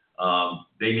 So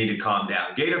they need to calm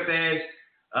down. Gator fans,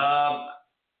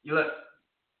 look,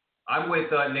 I'm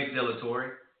with Nick De La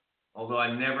Torre, although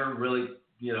I never really,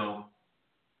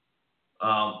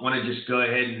 want to just go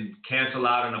ahead and cancel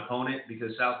out an opponent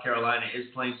because South Carolina is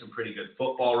playing some pretty good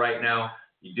football right now.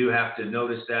 You do have to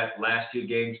notice that last 2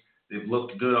 games, they've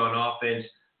looked good on offense.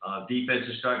 Defense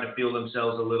is starting to feel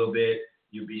themselves a little bit.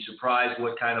 You'd be surprised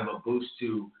what kind of a boost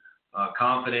to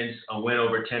confidence a win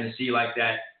over Tennessee like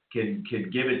that can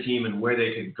give a team and where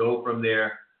they can go from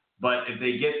there. But if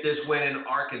they get this win in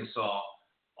Arkansas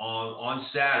on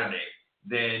Saturday,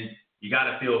 then you got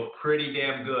to feel pretty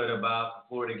damn good about the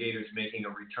Florida Gators making a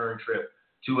return trip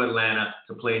to Atlanta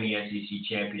to play in the SEC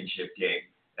championship game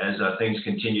as things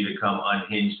continue to come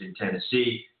unhinged in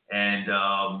Tennessee. And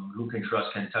who can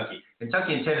trust Kentucky?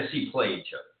 Kentucky and Tennessee play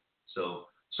each other. So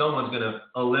someone's going to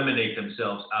eliminate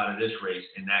themselves out of this race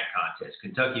in that contest.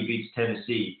 Kentucky beats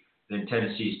Tennessee, then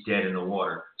Tennessee's dead in the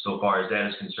water. So far as that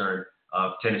is concerned,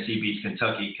 Tennessee beats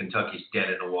Kentucky, Kentucky's dead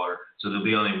in the water. So there'll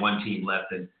be only one team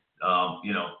left, and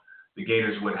the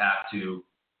Gators would have to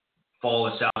fall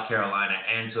to South Carolina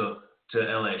and to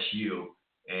LSU,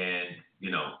 and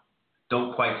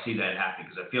don't quite see that happening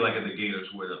because I feel like if the Gators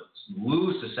were to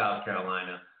lose to South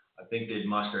Carolina, I think they'd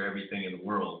muster everything in the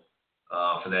world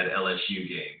for that LSU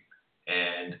game,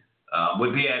 and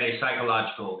would be at a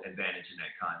psychological advantage in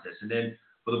that contest. And then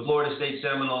for the Florida State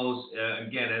Seminoles,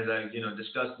 again, as I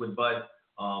discussed with Bud.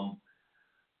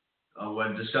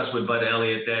 When discussed with Bud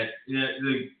Elliott that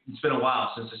it's been a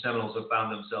while since the Seminoles have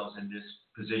found themselves in this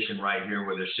position right here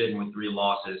where they're sitting with 3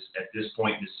 losses at this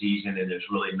point in the season, and there's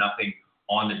really nothing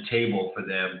on the table for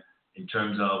them in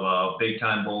terms of a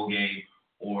big-time bowl game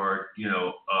or,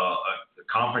 a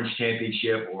conference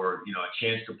championship or, a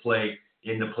chance to play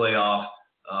in the playoff.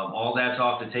 All that's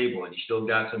off the table, and you still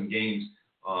got some games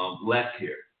left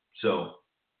here. So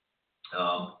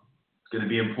it's going to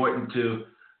be important to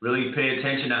really pay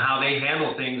attention to how they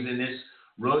handle things in this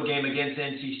road game against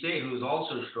NC State, who is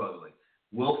also struggling.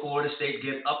 Will Florida State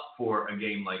get up for a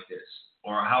game like this?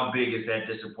 Or how big is that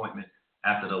disappointment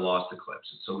after the loss to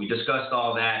Clemson? So we discussed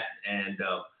all that and,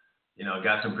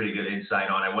 got some pretty good insight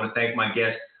on it. I want to thank my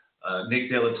guest, Nick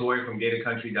De La Torre from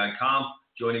GatorCountry.com,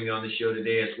 joining me on the show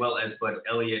today, as well as Bud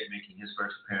Elliott making his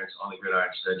first appearance on the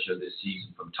GridironStuds show this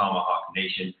season from Tomahawk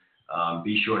Nation.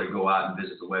 Be sure to go out and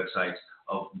visit the websites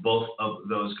of both of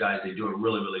those guys. They do a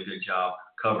really, really good job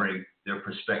covering their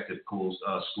prospective schools,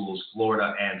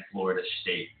 Florida and Florida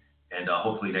State. And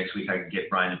hopefully next week I can get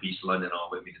Brian the Beast London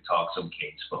on with me to talk some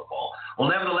Canes football. Well,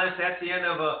 nevertheless, that's the end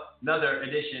of another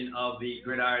edition of the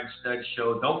Gridiron Studs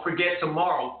Show. Don't forget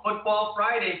tomorrow, Football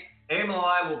Friday. Eamon and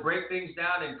I will break things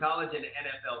down in college and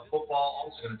NFL football.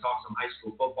 Also going to talk some high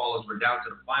school football as we're down to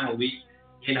the final week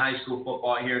in high school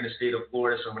football here in the state of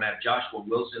Florida. So I'm going to have Joshua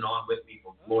Wilson on with me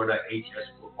from Florida,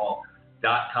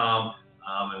 hsfootball.com.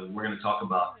 And we're going to talk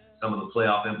about some of the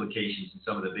playoff implications and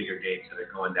some of the bigger games that are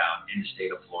going down in the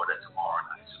state of Florida tomorrow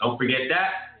night. So don't forget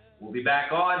that. We'll be back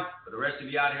on. For the rest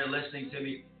of you out here listening to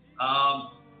me,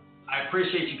 I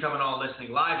appreciate you coming on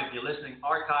listening live. If you're listening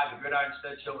archived, the Gridiron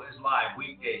Studs Show is live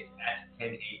weekdays at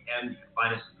 10 a.m. You can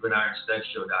find us at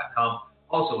GridironStudsShow.com.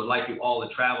 Also, would like you all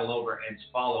to travel over and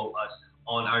follow us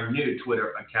on our new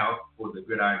Twitter account for the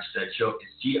Gridiron Studs Show.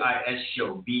 It's GIS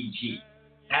Show BG.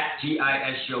 At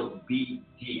GIS Show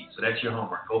BG. So that's your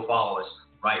homework. Go follow us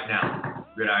right now.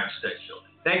 Gridiron Studs Show.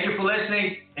 Thank you for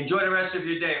listening. Enjoy the rest of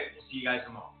your day. We'll see you guys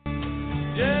tomorrow.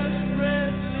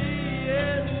 Desperately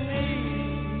in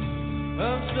need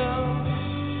of some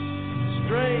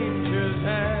stranger's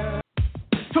hand.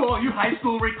 To all you high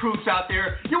school recruits out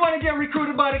there, you want to get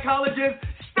recruited by the colleges?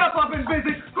 Step up and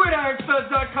visit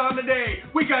GridironStuds.com today.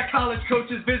 We got college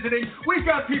coaches visiting. We've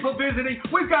got people visiting.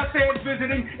 We've got fans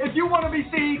visiting. If you want to be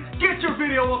seen, get your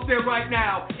video up there right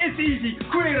now. It's easy.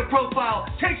 Create a profile.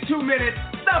 Takes 2 minutes.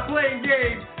 Stop playing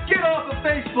games. Get off of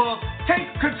Facebook. Take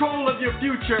control of your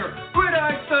future.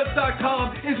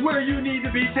 GridironStuds.com is where you need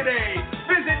to be today.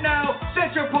 Visit now,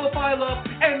 set your profile up,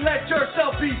 and let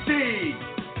yourself be seen.